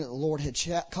 concluding that the Lord had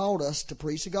called us to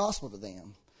preach the gospel to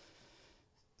them.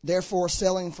 Therefore,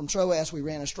 sailing from Troas, we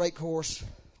ran a straight course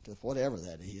to whatever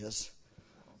that is.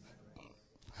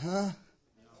 Huh?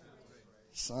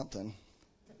 Something.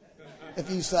 If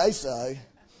you say so.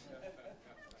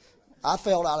 I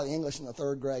failed out of English in the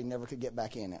 3rd grade and never could get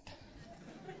back in it.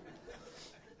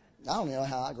 I don't know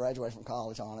how I graduated from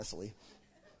college, honestly.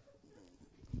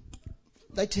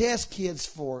 They test kids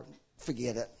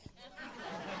forget it.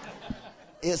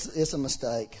 It's a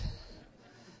mistake.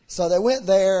 So they went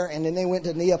there, and then they went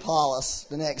to Neapolis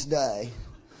the next day.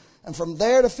 And from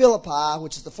there to Philippi,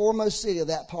 which is the foremost city of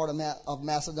that part of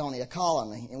Macedonia, a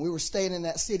colony. And we were staying in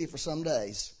that city for some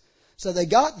days. So they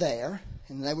got there,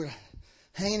 and they were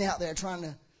hanging out there trying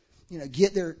to,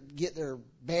 get their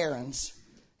bearings.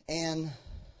 And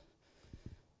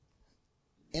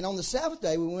And on the Sabbath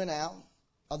day, we went out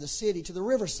of the city to the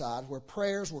riverside where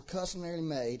prayers were customarily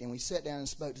made, and we sat down and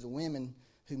spoke to the women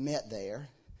who met there.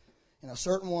 And a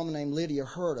certain woman named Lydia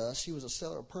heard us. She was a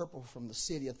seller of purple from the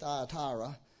city of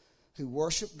Thyatira who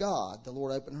worshiped God. The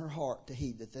Lord opened her heart to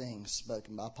heed the things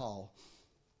spoken by Paul.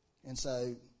 And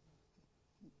so,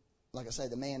 like I say,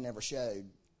 the man never showed.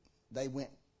 They went.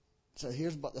 So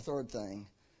here's what the third thing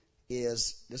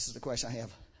is. This is the question I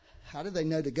have. How did they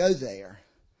know to go there?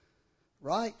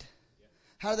 Right?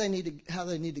 How do they need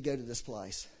to go to this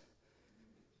place?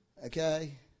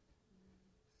 Okay?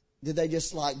 Did they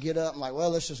just like get up and like, well,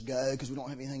 let's just go because we don't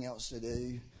have anything else to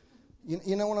do?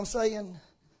 You know what I'm saying?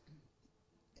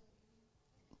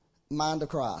 Mind of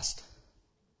Christ.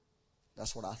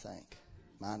 That's what I think.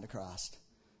 Mind of Christ.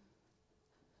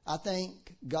 I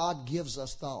think God gives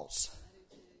us thoughts.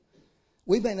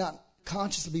 We may not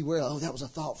consciously be aware, oh, that was a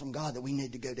thought from God that we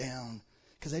need to go down.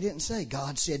 Because they didn't say,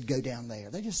 God said go down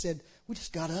there. They just said, we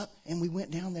just got up and we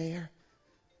went down there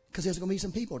because there's going to be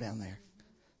some people down there.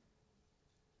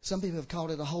 Some people have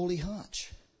called it a holy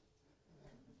hunch.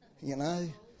 You know.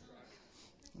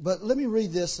 But let me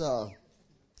read this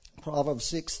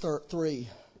Proverbs 6:3.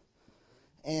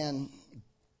 And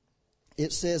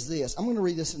it says this. I'm going to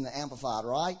read this in the Amplified,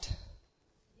 right?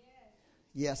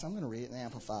 Yes, I'm going to read it in the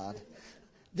Amplified.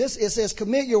 It says,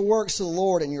 commit your works to the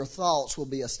Lord and your thoughts will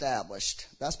be established.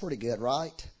 That's pretty good,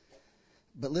 right?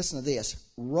 But listen to this.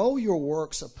 Roll your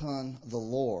works upon the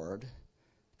Lord.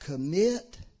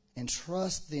 Commit and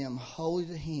trust them wholly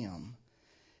to Him.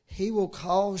 He will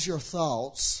cause your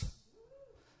thoughts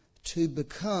to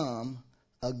become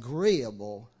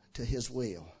agreeable to His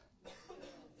will.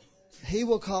 He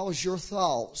will cause your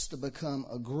thoughts to become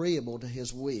agreeable to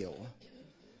His will.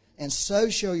 And so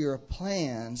shall your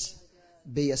plans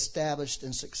be established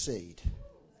and succeed.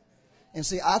 And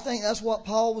see, I think that's what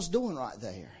Paul was doing right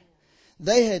there.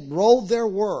 They had rolled their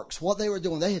works, what they were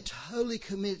doing. They had totally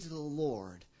committed to the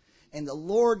Lord. And the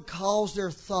Lord caused their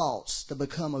thoughts to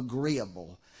become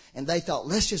agreeable. And they thought,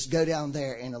 let's just go down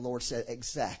there. And the Lord said,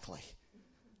 exactly.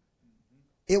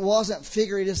 It wasn't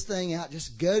figuring this thing out,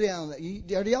 just go down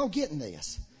there. Are y'all getting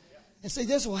this? And see,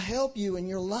 this will help you in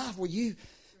your life where you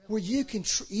can,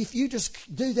 if you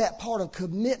just do that part of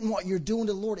committing what you're doing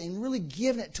to the Lord and really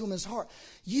giving it to Him in His heart,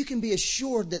 you can be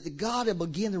assured that God will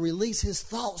begin to release His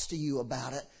thoughts to you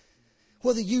about it.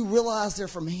 Whether you realize they're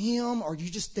from Him or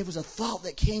there was a thought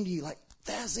that came to you like,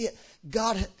 that's it.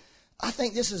 I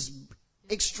think this is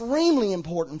extremely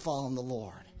important following the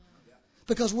Lord.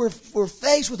 Because we're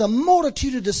faced with a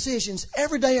multitude of decisions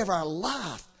every day of our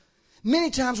life.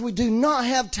 Many times we do not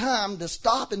have time to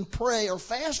stop and pray or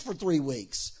fast for 3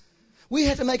 weeks. We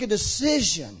have to make a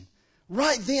decision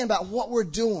right then about what we're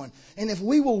doing. And if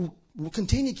we will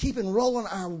continue keeping rolling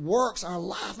our works, our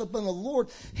life upon the Lord,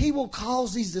 He will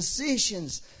cause these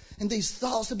decisions and these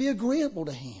thoughts to be agreeable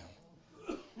to Him.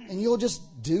 And you'll just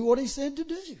do what He said to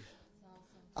do.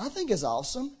 I think it's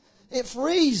awesome.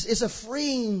 It's a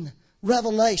freeing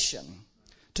revelation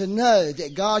to know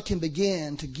that God can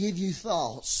begin to give you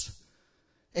thoughts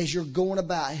as you're going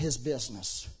about His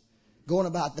business, going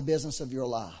about the business of your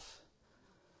life.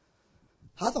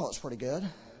 I thought it was pretty good.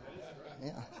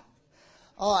 Yeah.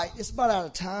 All right, it's about out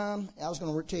of time. I was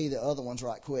going to tell you the other ones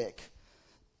right quick.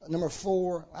 Number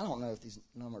 4, I don't know if these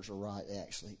numbers are right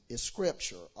actually, is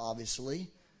Scripture, obviously.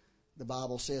 The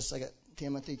Bible says, 2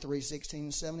 Timothy 3:16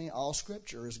 and 17, all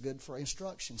Scripture is good for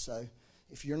instruction. So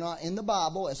if you're not in the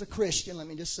Bible as a Christian, let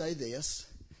me just say this.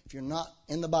 If you're not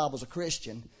in the Bible as a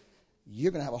Christian,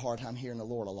 you're going to have a hard time hearing the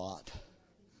Lord a lot.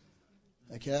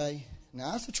 Okay?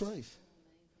 Now, that's the truth.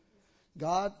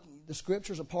 God, the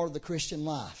Scriptures are part of the Christian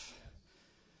life.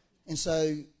 And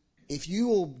so, if you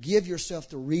will give yourself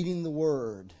to reading the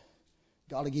Word,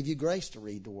 God will give you grace to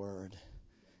read the Word.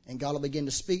 And God will begin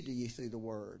to speak to you through the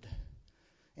Word.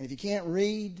 And if you can't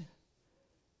read,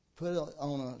 put it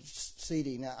on a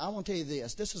CD. Now, I want to tell you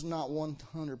this. This is not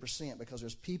 100% because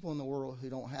there's people in the world who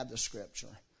don't have the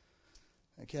Scripture.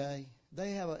 Okay?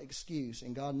 They have an excuse,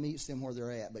 and God meets them where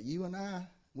they're at. But you and I,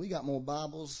 we got more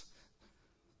Bibles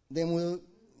than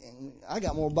I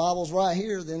got more Bibles right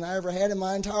here than I ever had in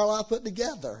my entire life put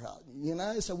together. You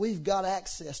know? So we've got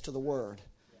access to the Word.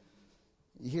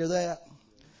 You hear that?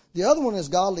 The other one is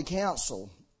godly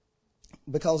counsel.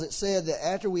 Because it said that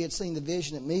after we had seen the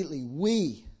vision, immediately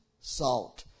we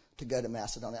sought to go to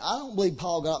Macedonia. I don't believe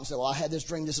Paul got up and said, well, I had this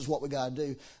dream, this is what we got to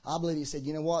do. I believe he said,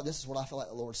 you know what, this is what I feel like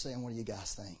the Lord's saying. What do you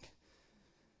guys think?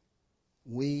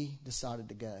 We decided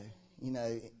to go. You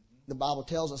know, the Bible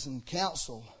tells us in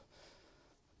counsel,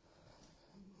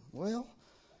 well,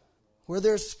 Where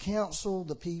there's counsel,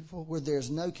 where there's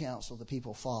no counsel, the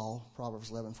people fall, Proverbs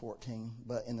 11:14.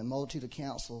 But in the multitude of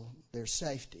counsel, there's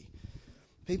safety.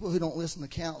 People who don't listen to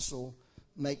counsel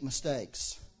make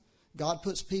mistakes. God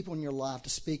puts people in your life to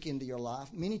speak into your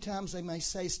life. Many times they may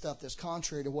say stuff that's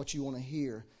contrary to what you want to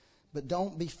hear, but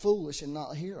don't be foolish and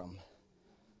not hear them.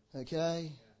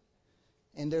 Okay?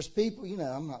 And there's people,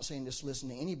 I'm not saying just listen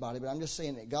to anybody, but I'm just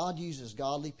saying that God uses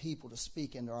godly people to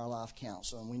speak into our life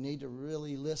counsel. And we need to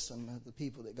really listen to the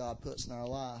people that God puts in our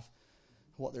life,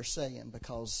 what they're saying,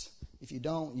 because if you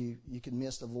don't, you can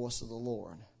miss the voice of the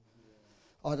Lord.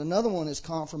 All right, another one is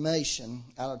confirmation.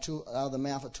 Out of the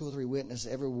mouth of two or three witnesses,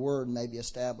 every word may be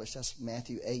established. That's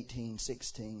Matthew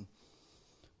 18:16.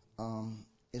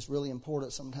 It's really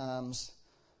important sometimes,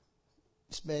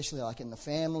 especially like in the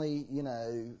family,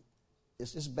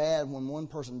 it's just bad when one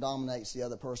person dominates the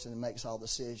other person and makes all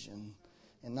decisions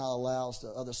and not allows the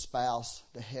other spouse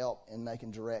to help in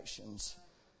making directions.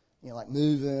 Like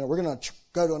moving, or we're going to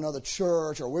go to another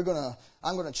church, or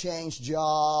I'm going to change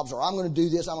jobs, or I'm going to do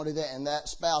this, I'm going to do that, and that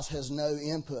spouse has no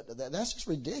input to that. That's just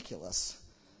ridiculous.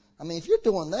 I mean, if you're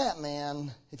doing that,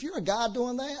 man, if you're a guy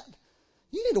doing that,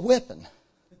 you need a whipping.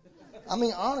 I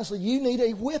mean, honestly, you need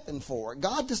a whipping for it.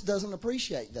 God just doesn't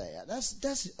appreciate that.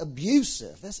 That's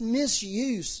abusive. That's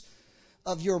misuse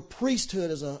of your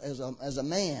priesthood as a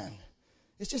man.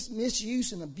 It's just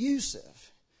misuse and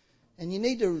abusive. And you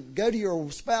need to go to your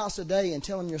spouse today and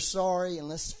tell him you're sorry, and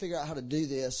let's figure out how to do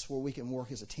this where we can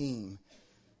work as a team.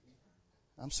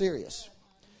 I'm serious.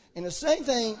 And the same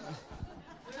thing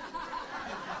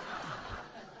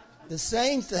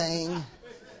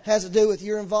has to do with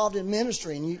you're involved in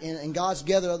ministry, and God's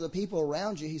gathered other people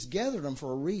around you. He's gathered them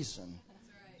for a reason.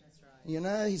 That's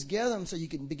right. He's gathered them so you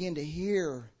can begin to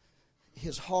hear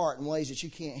His heart in ways that you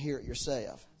can't hear it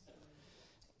yourself.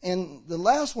 And the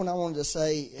last one I wanted to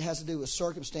say has to do with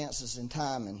circumstances and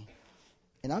timing.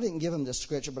 And I didn't give him this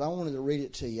scripture, but I wanted to read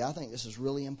it to you. I think this is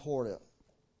really important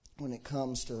when it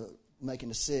comes to making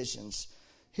decisions.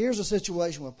 Here's a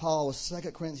situation with Paul with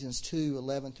 2 Corinthians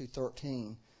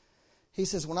 2:11-13. He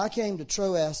says, when I came to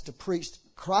Troas to preach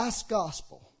Christ's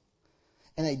gospel,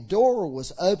 and a door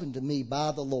was opened to me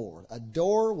by the Lord. A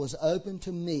door was opened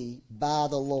to me by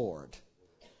the Lord.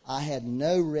 I had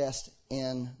no rest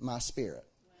in my spirit.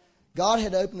 God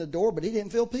had opened the door, but He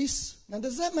didn't feel peace. Now,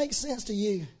 does that make sense to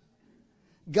you?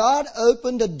 God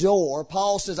opened a door.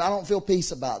 Paul says, I don't feel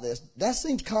peace about this. That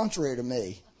seems contrary to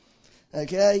me.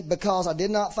 Okay? Because I did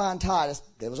not find Titus.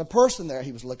 There was a person there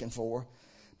he was looking for.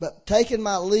 But taking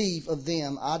my leave of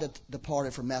them, I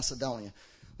departed from Macedonia.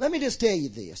 Let me just tell you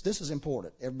this. This is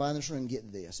important. Everybody in this room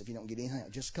get this. If you don't get anything,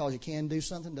 just because you can do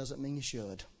something doesn't mean you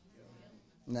should.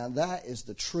 Now, that is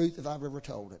the truth if I've ever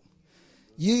told it.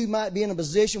 You might be in a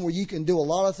position where you can do a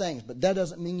lot of things, but that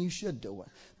doesn't mean you should do it.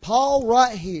 Paul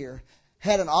right here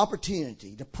had an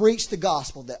opportunity to preach the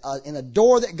gospel in a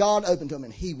door that God opened to him,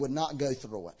 and he would not go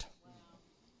through it.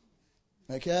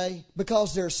 Okay?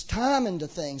 Because there's timing to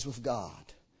things with God.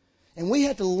 And we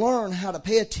have to learn how to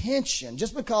pay attention.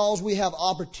 Just because we have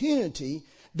opportunity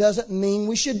doesn't mean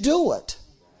we should do it.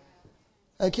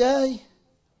 Okay?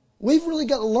 We've really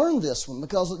got to learn this one,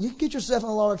 because you can get yourself in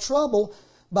a lot of trouble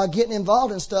by getting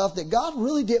involved in stuff that God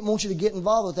really didn't want you to get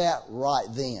involved with that right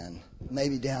then,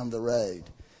 maybe down the road.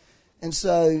 And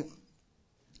so,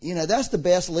 that's the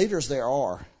best leaders there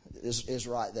are, is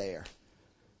right there.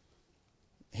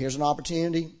 Here's an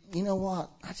opportunity. You know what?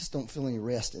 I just don't feel any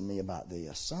rest in me about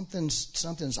this.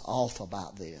 Something's off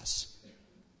about this.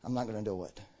 I'm not going to do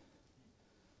it.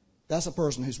 That's a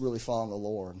person who's really following the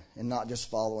Lord and not just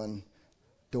following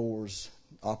doors,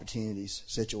 opportunities,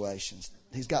 situations.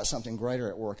 He's got something greater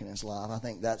at work in his life. I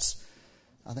think that's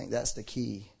the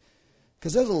key.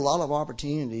 Because there's a lot of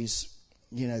opportunities,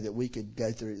 that we could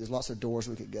go through. There's lots of doors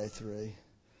we could go through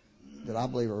that I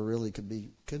believe are really could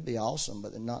be awesome,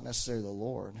 but they're not necessarily the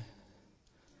Lord.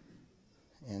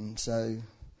 And so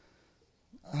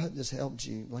I hope this helped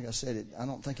you. Like I said,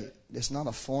 it's not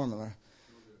a formula.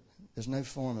 There's no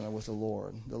formula with the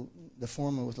Lord. The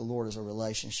formula with the Lord is a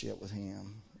relationship with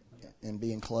Him, and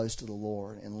being close to the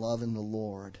Lord, and loving the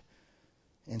Lord,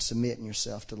 and submitting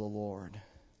yourself to the Lord.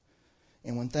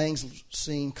 And when things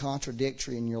seem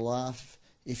contradictory in your life,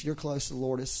 if you're close to the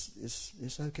Lord,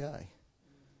 it's okay.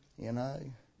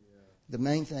 The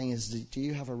main thing is, do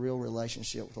you have a real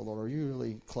relationship with the Lord? Are you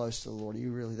really close to the Lord?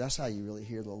 That's how you really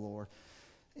hear the Lord.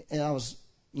 And I was,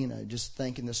 just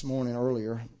thinking this morning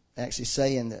earlier, actually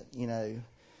saying that,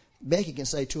 Becky can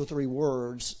say 2 or 3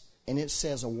 words, and it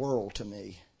says a world to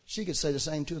me. She could say the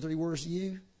same 2 or 3 words to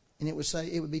you, and it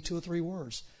would be 2 or 3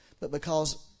 words. But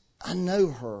because I know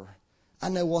her, I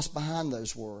know what's behind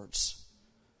those words.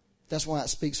 That's why it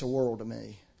speaks a world to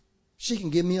me. She can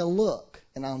give me a look,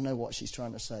 and I'll know what she's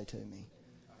trying to say to me.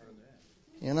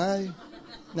 You know?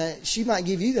 Now, she might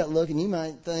give you that look, and you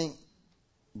might think,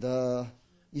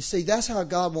 you see, that's how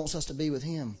God wants us to be with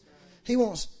Him. He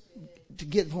wants to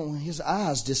get His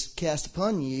eyes just cast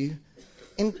upon you.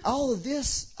 And all of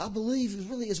this, I believe,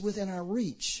 really is within our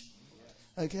reach.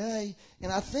 Okay?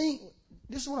 And I think,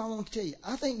 this is what I want to tell you.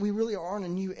 I think we really are in a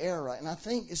new era, and I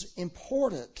think it's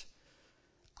important.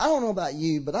 I don't know about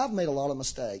you, but I've made a lot of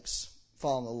mistakes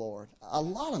following the Lord. A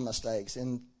lot of mistakes,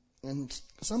 and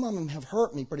some of them have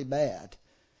hurt me pretty bad.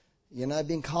 You know,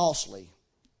 been costly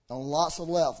on lots of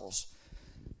levels.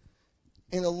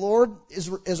 And the Lord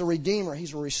is a redeemer.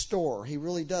 He's a restorer. He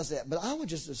really does that. But I would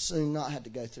just as soon not have to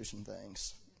go through some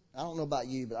things. I don't know about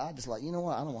you, but I just like, you know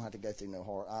what? I don't want to have to go through no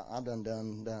hard. I've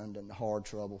done hard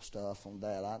trouble stuff on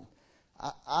that.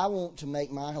 I want to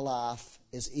make my life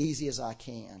as easy as I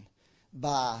can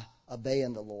by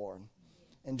obeying the Lord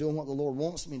and doing what the Lord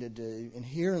wants me to do and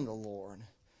hearing the Lord.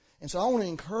 And so I want to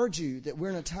encourage you that we're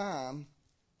in a time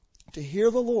to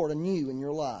hear the Lord anew in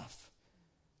your life.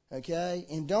 Okay?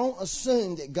 And don't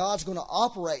assume that God's going to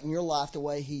operate in your life the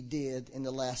way He did in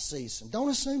the last season. Don't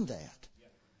assume that.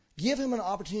 Give Him an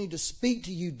opportunity to speak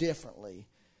to you differently.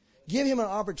 Give Him an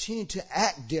opportunity to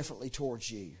act differently towards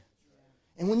you.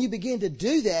 And when you begin to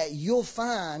do that, you'll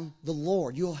find the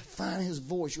Lord. You'll find His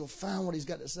voice. You'll find what He's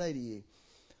got to say to you.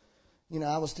 You know,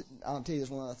 I'll tell you this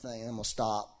one other thing, and I'm going to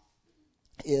stop.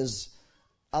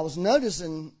 I was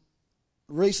noticing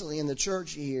recently in the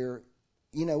church here,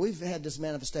 you know, we've had this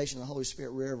manifestation of the Holy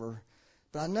Spirit river.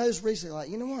 But I noticed recently, like,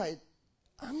 you know what?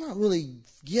 I'm not really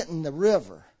getting the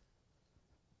river.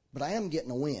 But I am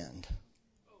getting a wind.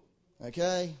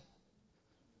 Okay?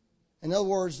 In other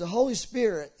words, the Holy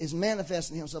Spirit is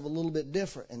manifesting Himself a little bit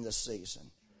different in this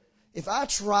season. If I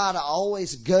try to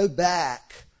always go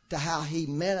back to how He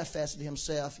manifested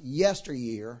Himself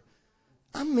yesteryear,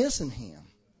 I'm missing Him.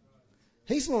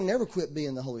 He's going to never quit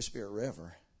being the Holy Spirit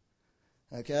river.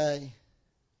 Okay?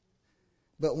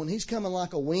 But when He's coming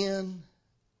like a wind,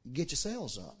 you get your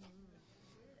sails up.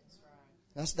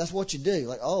 That's what you do.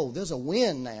 Like, oh, there's a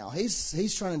wind now.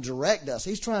 He's trying to direct us.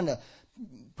 He's trying to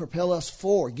propel us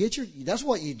forward. That's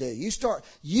what you do.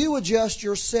 You adjust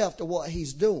yourself to what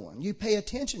He's doing. You pay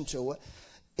attention to it.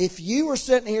 If you are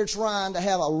sitting here trying to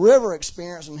have a river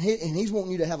experience and He's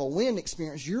wanting you to have a wind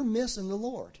experience, you're missing the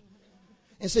Lord.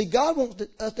 And see, God wants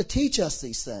to teach us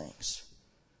these things,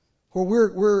 where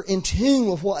we're in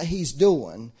tune with what He's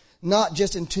doing, not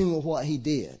just in tune with what He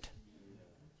did.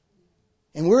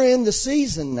 And we're in the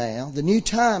season now, the new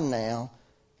time now,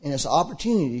 and it's an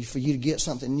opportunity for you to get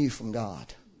something new from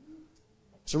God.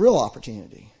 It's a real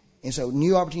opportunity. And so,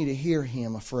 new opportunity to hear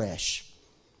Him afresh.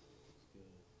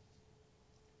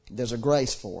 There's a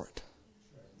grace for it,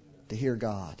 to hear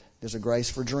God. There's a grace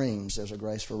for dreams. There's a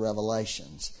grace for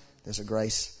revelations. There's a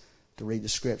grace to read the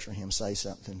Scripture and Him say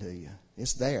something to you.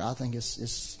 It's there. I think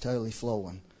it's totally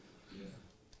flowing.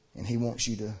 And He wants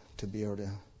you to be able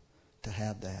to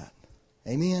have that.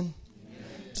 Amen? Amen.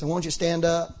 So won't you stand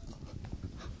up?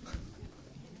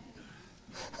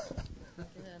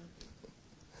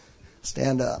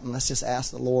 Stand up and let's just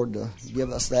ask the Lord to give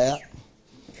us that.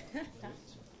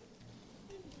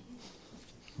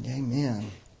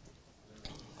 Amen.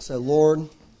 So Lord,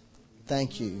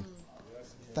 thank you.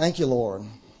 Thank you, Lord.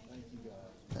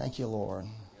 Thank you, Lord.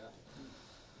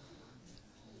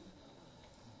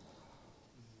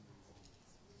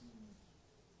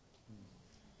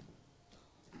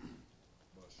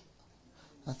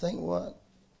 I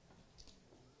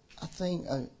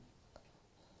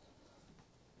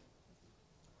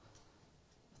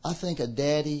think a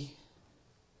daddy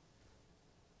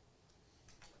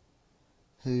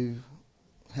who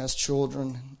has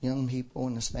children, young people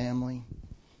in his family,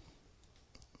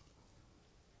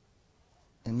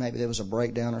 and maybe there was a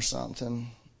breakdown or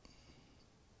something,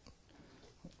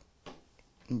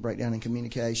 breakdown in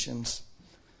communications.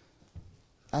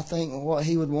 I think what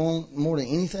he would want more than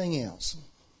anything else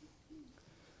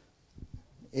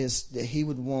is that he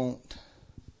would want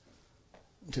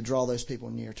to draw those people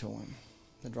near to him,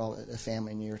 to draw the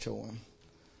family near to him.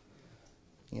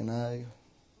 You know?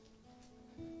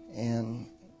 And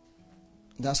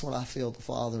that's what I feel the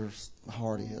Father's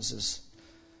heart is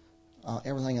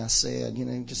everything I said, you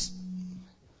know, just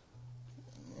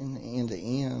in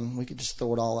the end, we could just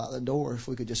throw it all out the door if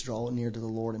we could just draw it near to the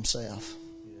Lord Himself.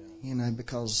 Yeah. You know,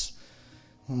 because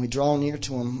when we draw near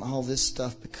to Him, all this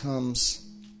stuff becomes...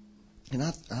 And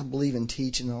I believe in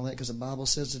teaching and all that because the Bible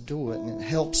says to do it. And it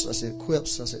helps us, it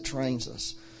equips us, it trains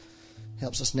us.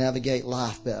 Helps us navigate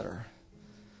life better.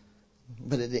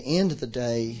 But at the end of the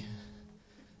day,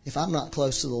 if I'm not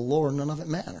close to the Lord, none of it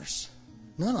matters.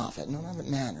 None of it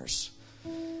matters.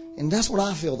 And that's what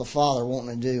I feel the Father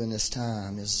wanting to do in this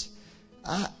time is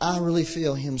I really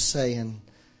feel Him saying,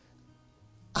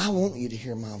 I want you to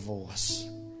hear my voice.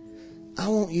 I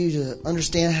want you to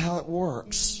understand how it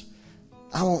works.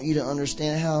 I want you to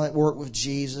understand how it worked with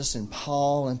Jesus and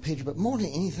Paul and Peter. But more than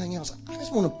anything else, I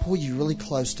just want to pull you really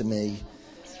close to me.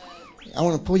 I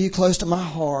want to pull you close to my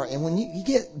heart. And when you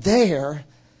get there,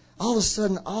 all of a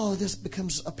sudden, all of this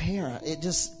becomes apparent. It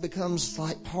just becomes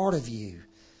like part of you.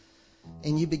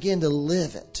 And you begin to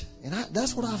live it. And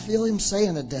that's what I feel Him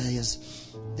saying today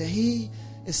is that He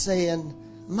is saying,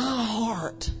 my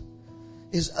heart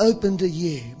is open to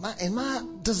you. And my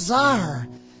desire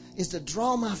is to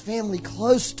draw my family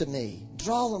close to me.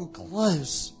 Draw them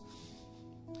close.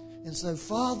 And so,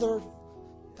 Father,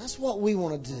 that's what we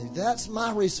want to do. That's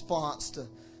my response to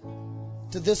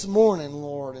this morning,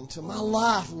 Lord, and to my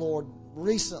life, Lord,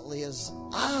 recently is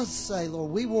I say,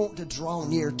 Lord, we want to draw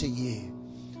near to you.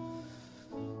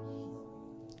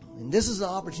 And this is the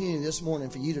opportunity this morning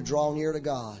for you to draw near to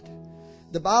God.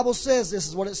 The Bible says, this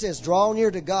is what it says, draw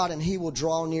near to God and He will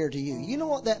draw near to you. You know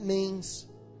what that means?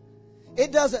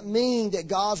 It doesn't mean that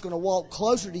God's going to walk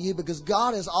closer to you because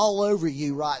God is all over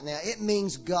you right now. It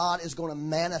means God is going to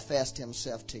manifest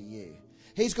Himself to you.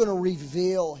 He's going to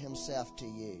reveal Himself to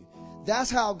you. That's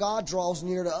how God draws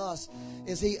near to us,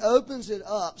 is He opens it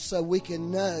up so we can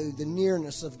know the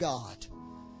nearness of God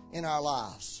in our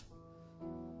lives.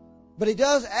 But He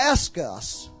does ask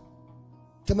us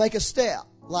to make a step.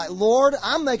 Like, Lord,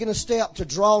 I'm making a step to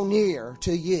draw near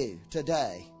to you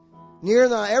today. Nearer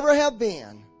than I ever have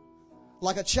been.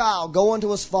 Like a child going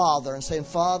to his father and saying,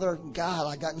 Father, God,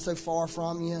 I've gotten so far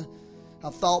from you.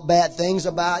 I've thought bad things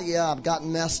about you. I've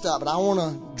gotten messed up. But I want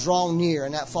to draw near.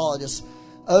 And that father just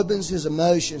opens his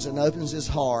emotions and opens his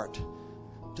heart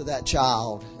to that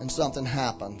child. And something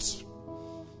happens.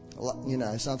 You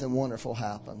know, something wonderful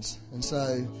happens. And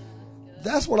so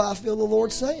that's what I feel the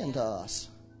Lord saying to us.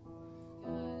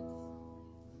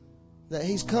 That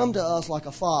He's come to us like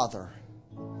a father,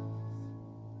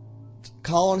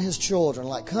 calling His children,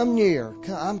 like, come near,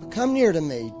 come near to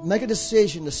me. Make a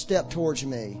decision to step towards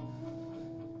me.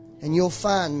 And you'll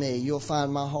find me. You'll find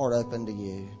my heart open to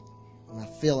you. My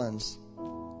feelings.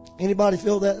 Anybody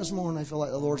feel that this morning? They feel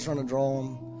like the Lord's trying to draw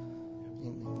them?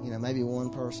 You know, maybe one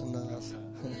person does.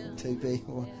 2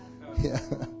 people. Yeah.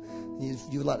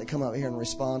 You would like to come up here and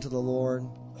respond to the Lord,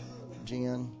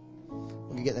 Jen?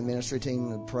 We can get the ministry team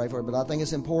to pray for it. But I think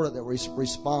it's important that we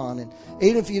respond. And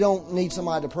even if you don't need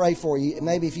somebody to pray for you,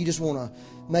 maybe if you just want to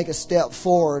make a step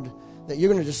forward, that you're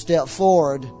going to just step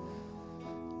forward,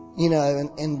 you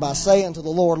know, and by saying to the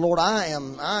Lord, Lord, I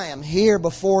am here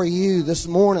before you this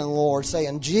morning, Lord,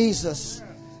 saying, Jesus,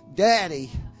 Daddy,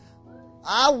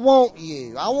 I want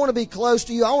you. I want to be close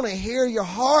to you. I want to hear your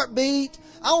heartbeat.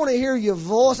 I want to hear your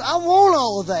voice. I want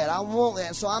all of that. I want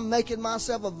that. So I'm making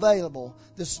myself available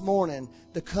this morning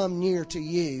to come near to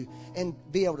you and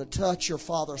be able to touch your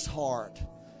Father's heart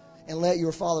and let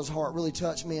your Father's heart really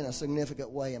touch me in a significant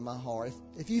way in my heart.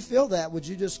 If you feel that,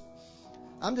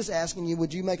 I'm just asking you,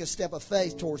 would you make a step of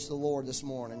faith towards the Lord this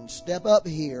morning? Step up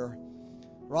here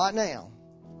right now.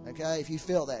 Okay? If you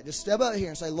feel that, just step up here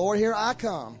and say, Lord, here I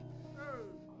come.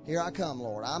 Here I come,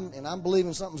 Lord. I'm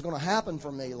believing something's going to happen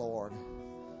for me, Lord.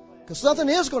 Because something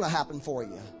is going to happen for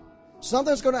you.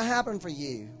 Something's going to happen for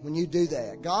you when you do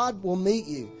that. God will meet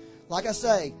you. Like I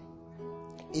say,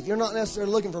 if you're not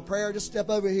necessarily looking for prayer, just step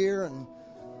over here and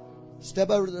step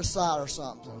over to the side or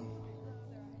something.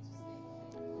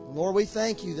 Lord, we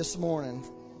thank you this morning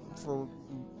for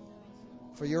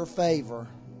your favor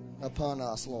upon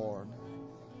us, Lord.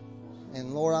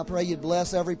 And Lord, I pray you'd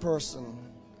bless every person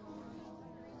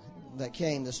that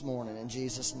came this morning in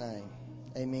Jesus' name.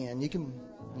 Amen. You can,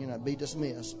 be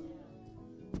dismissed.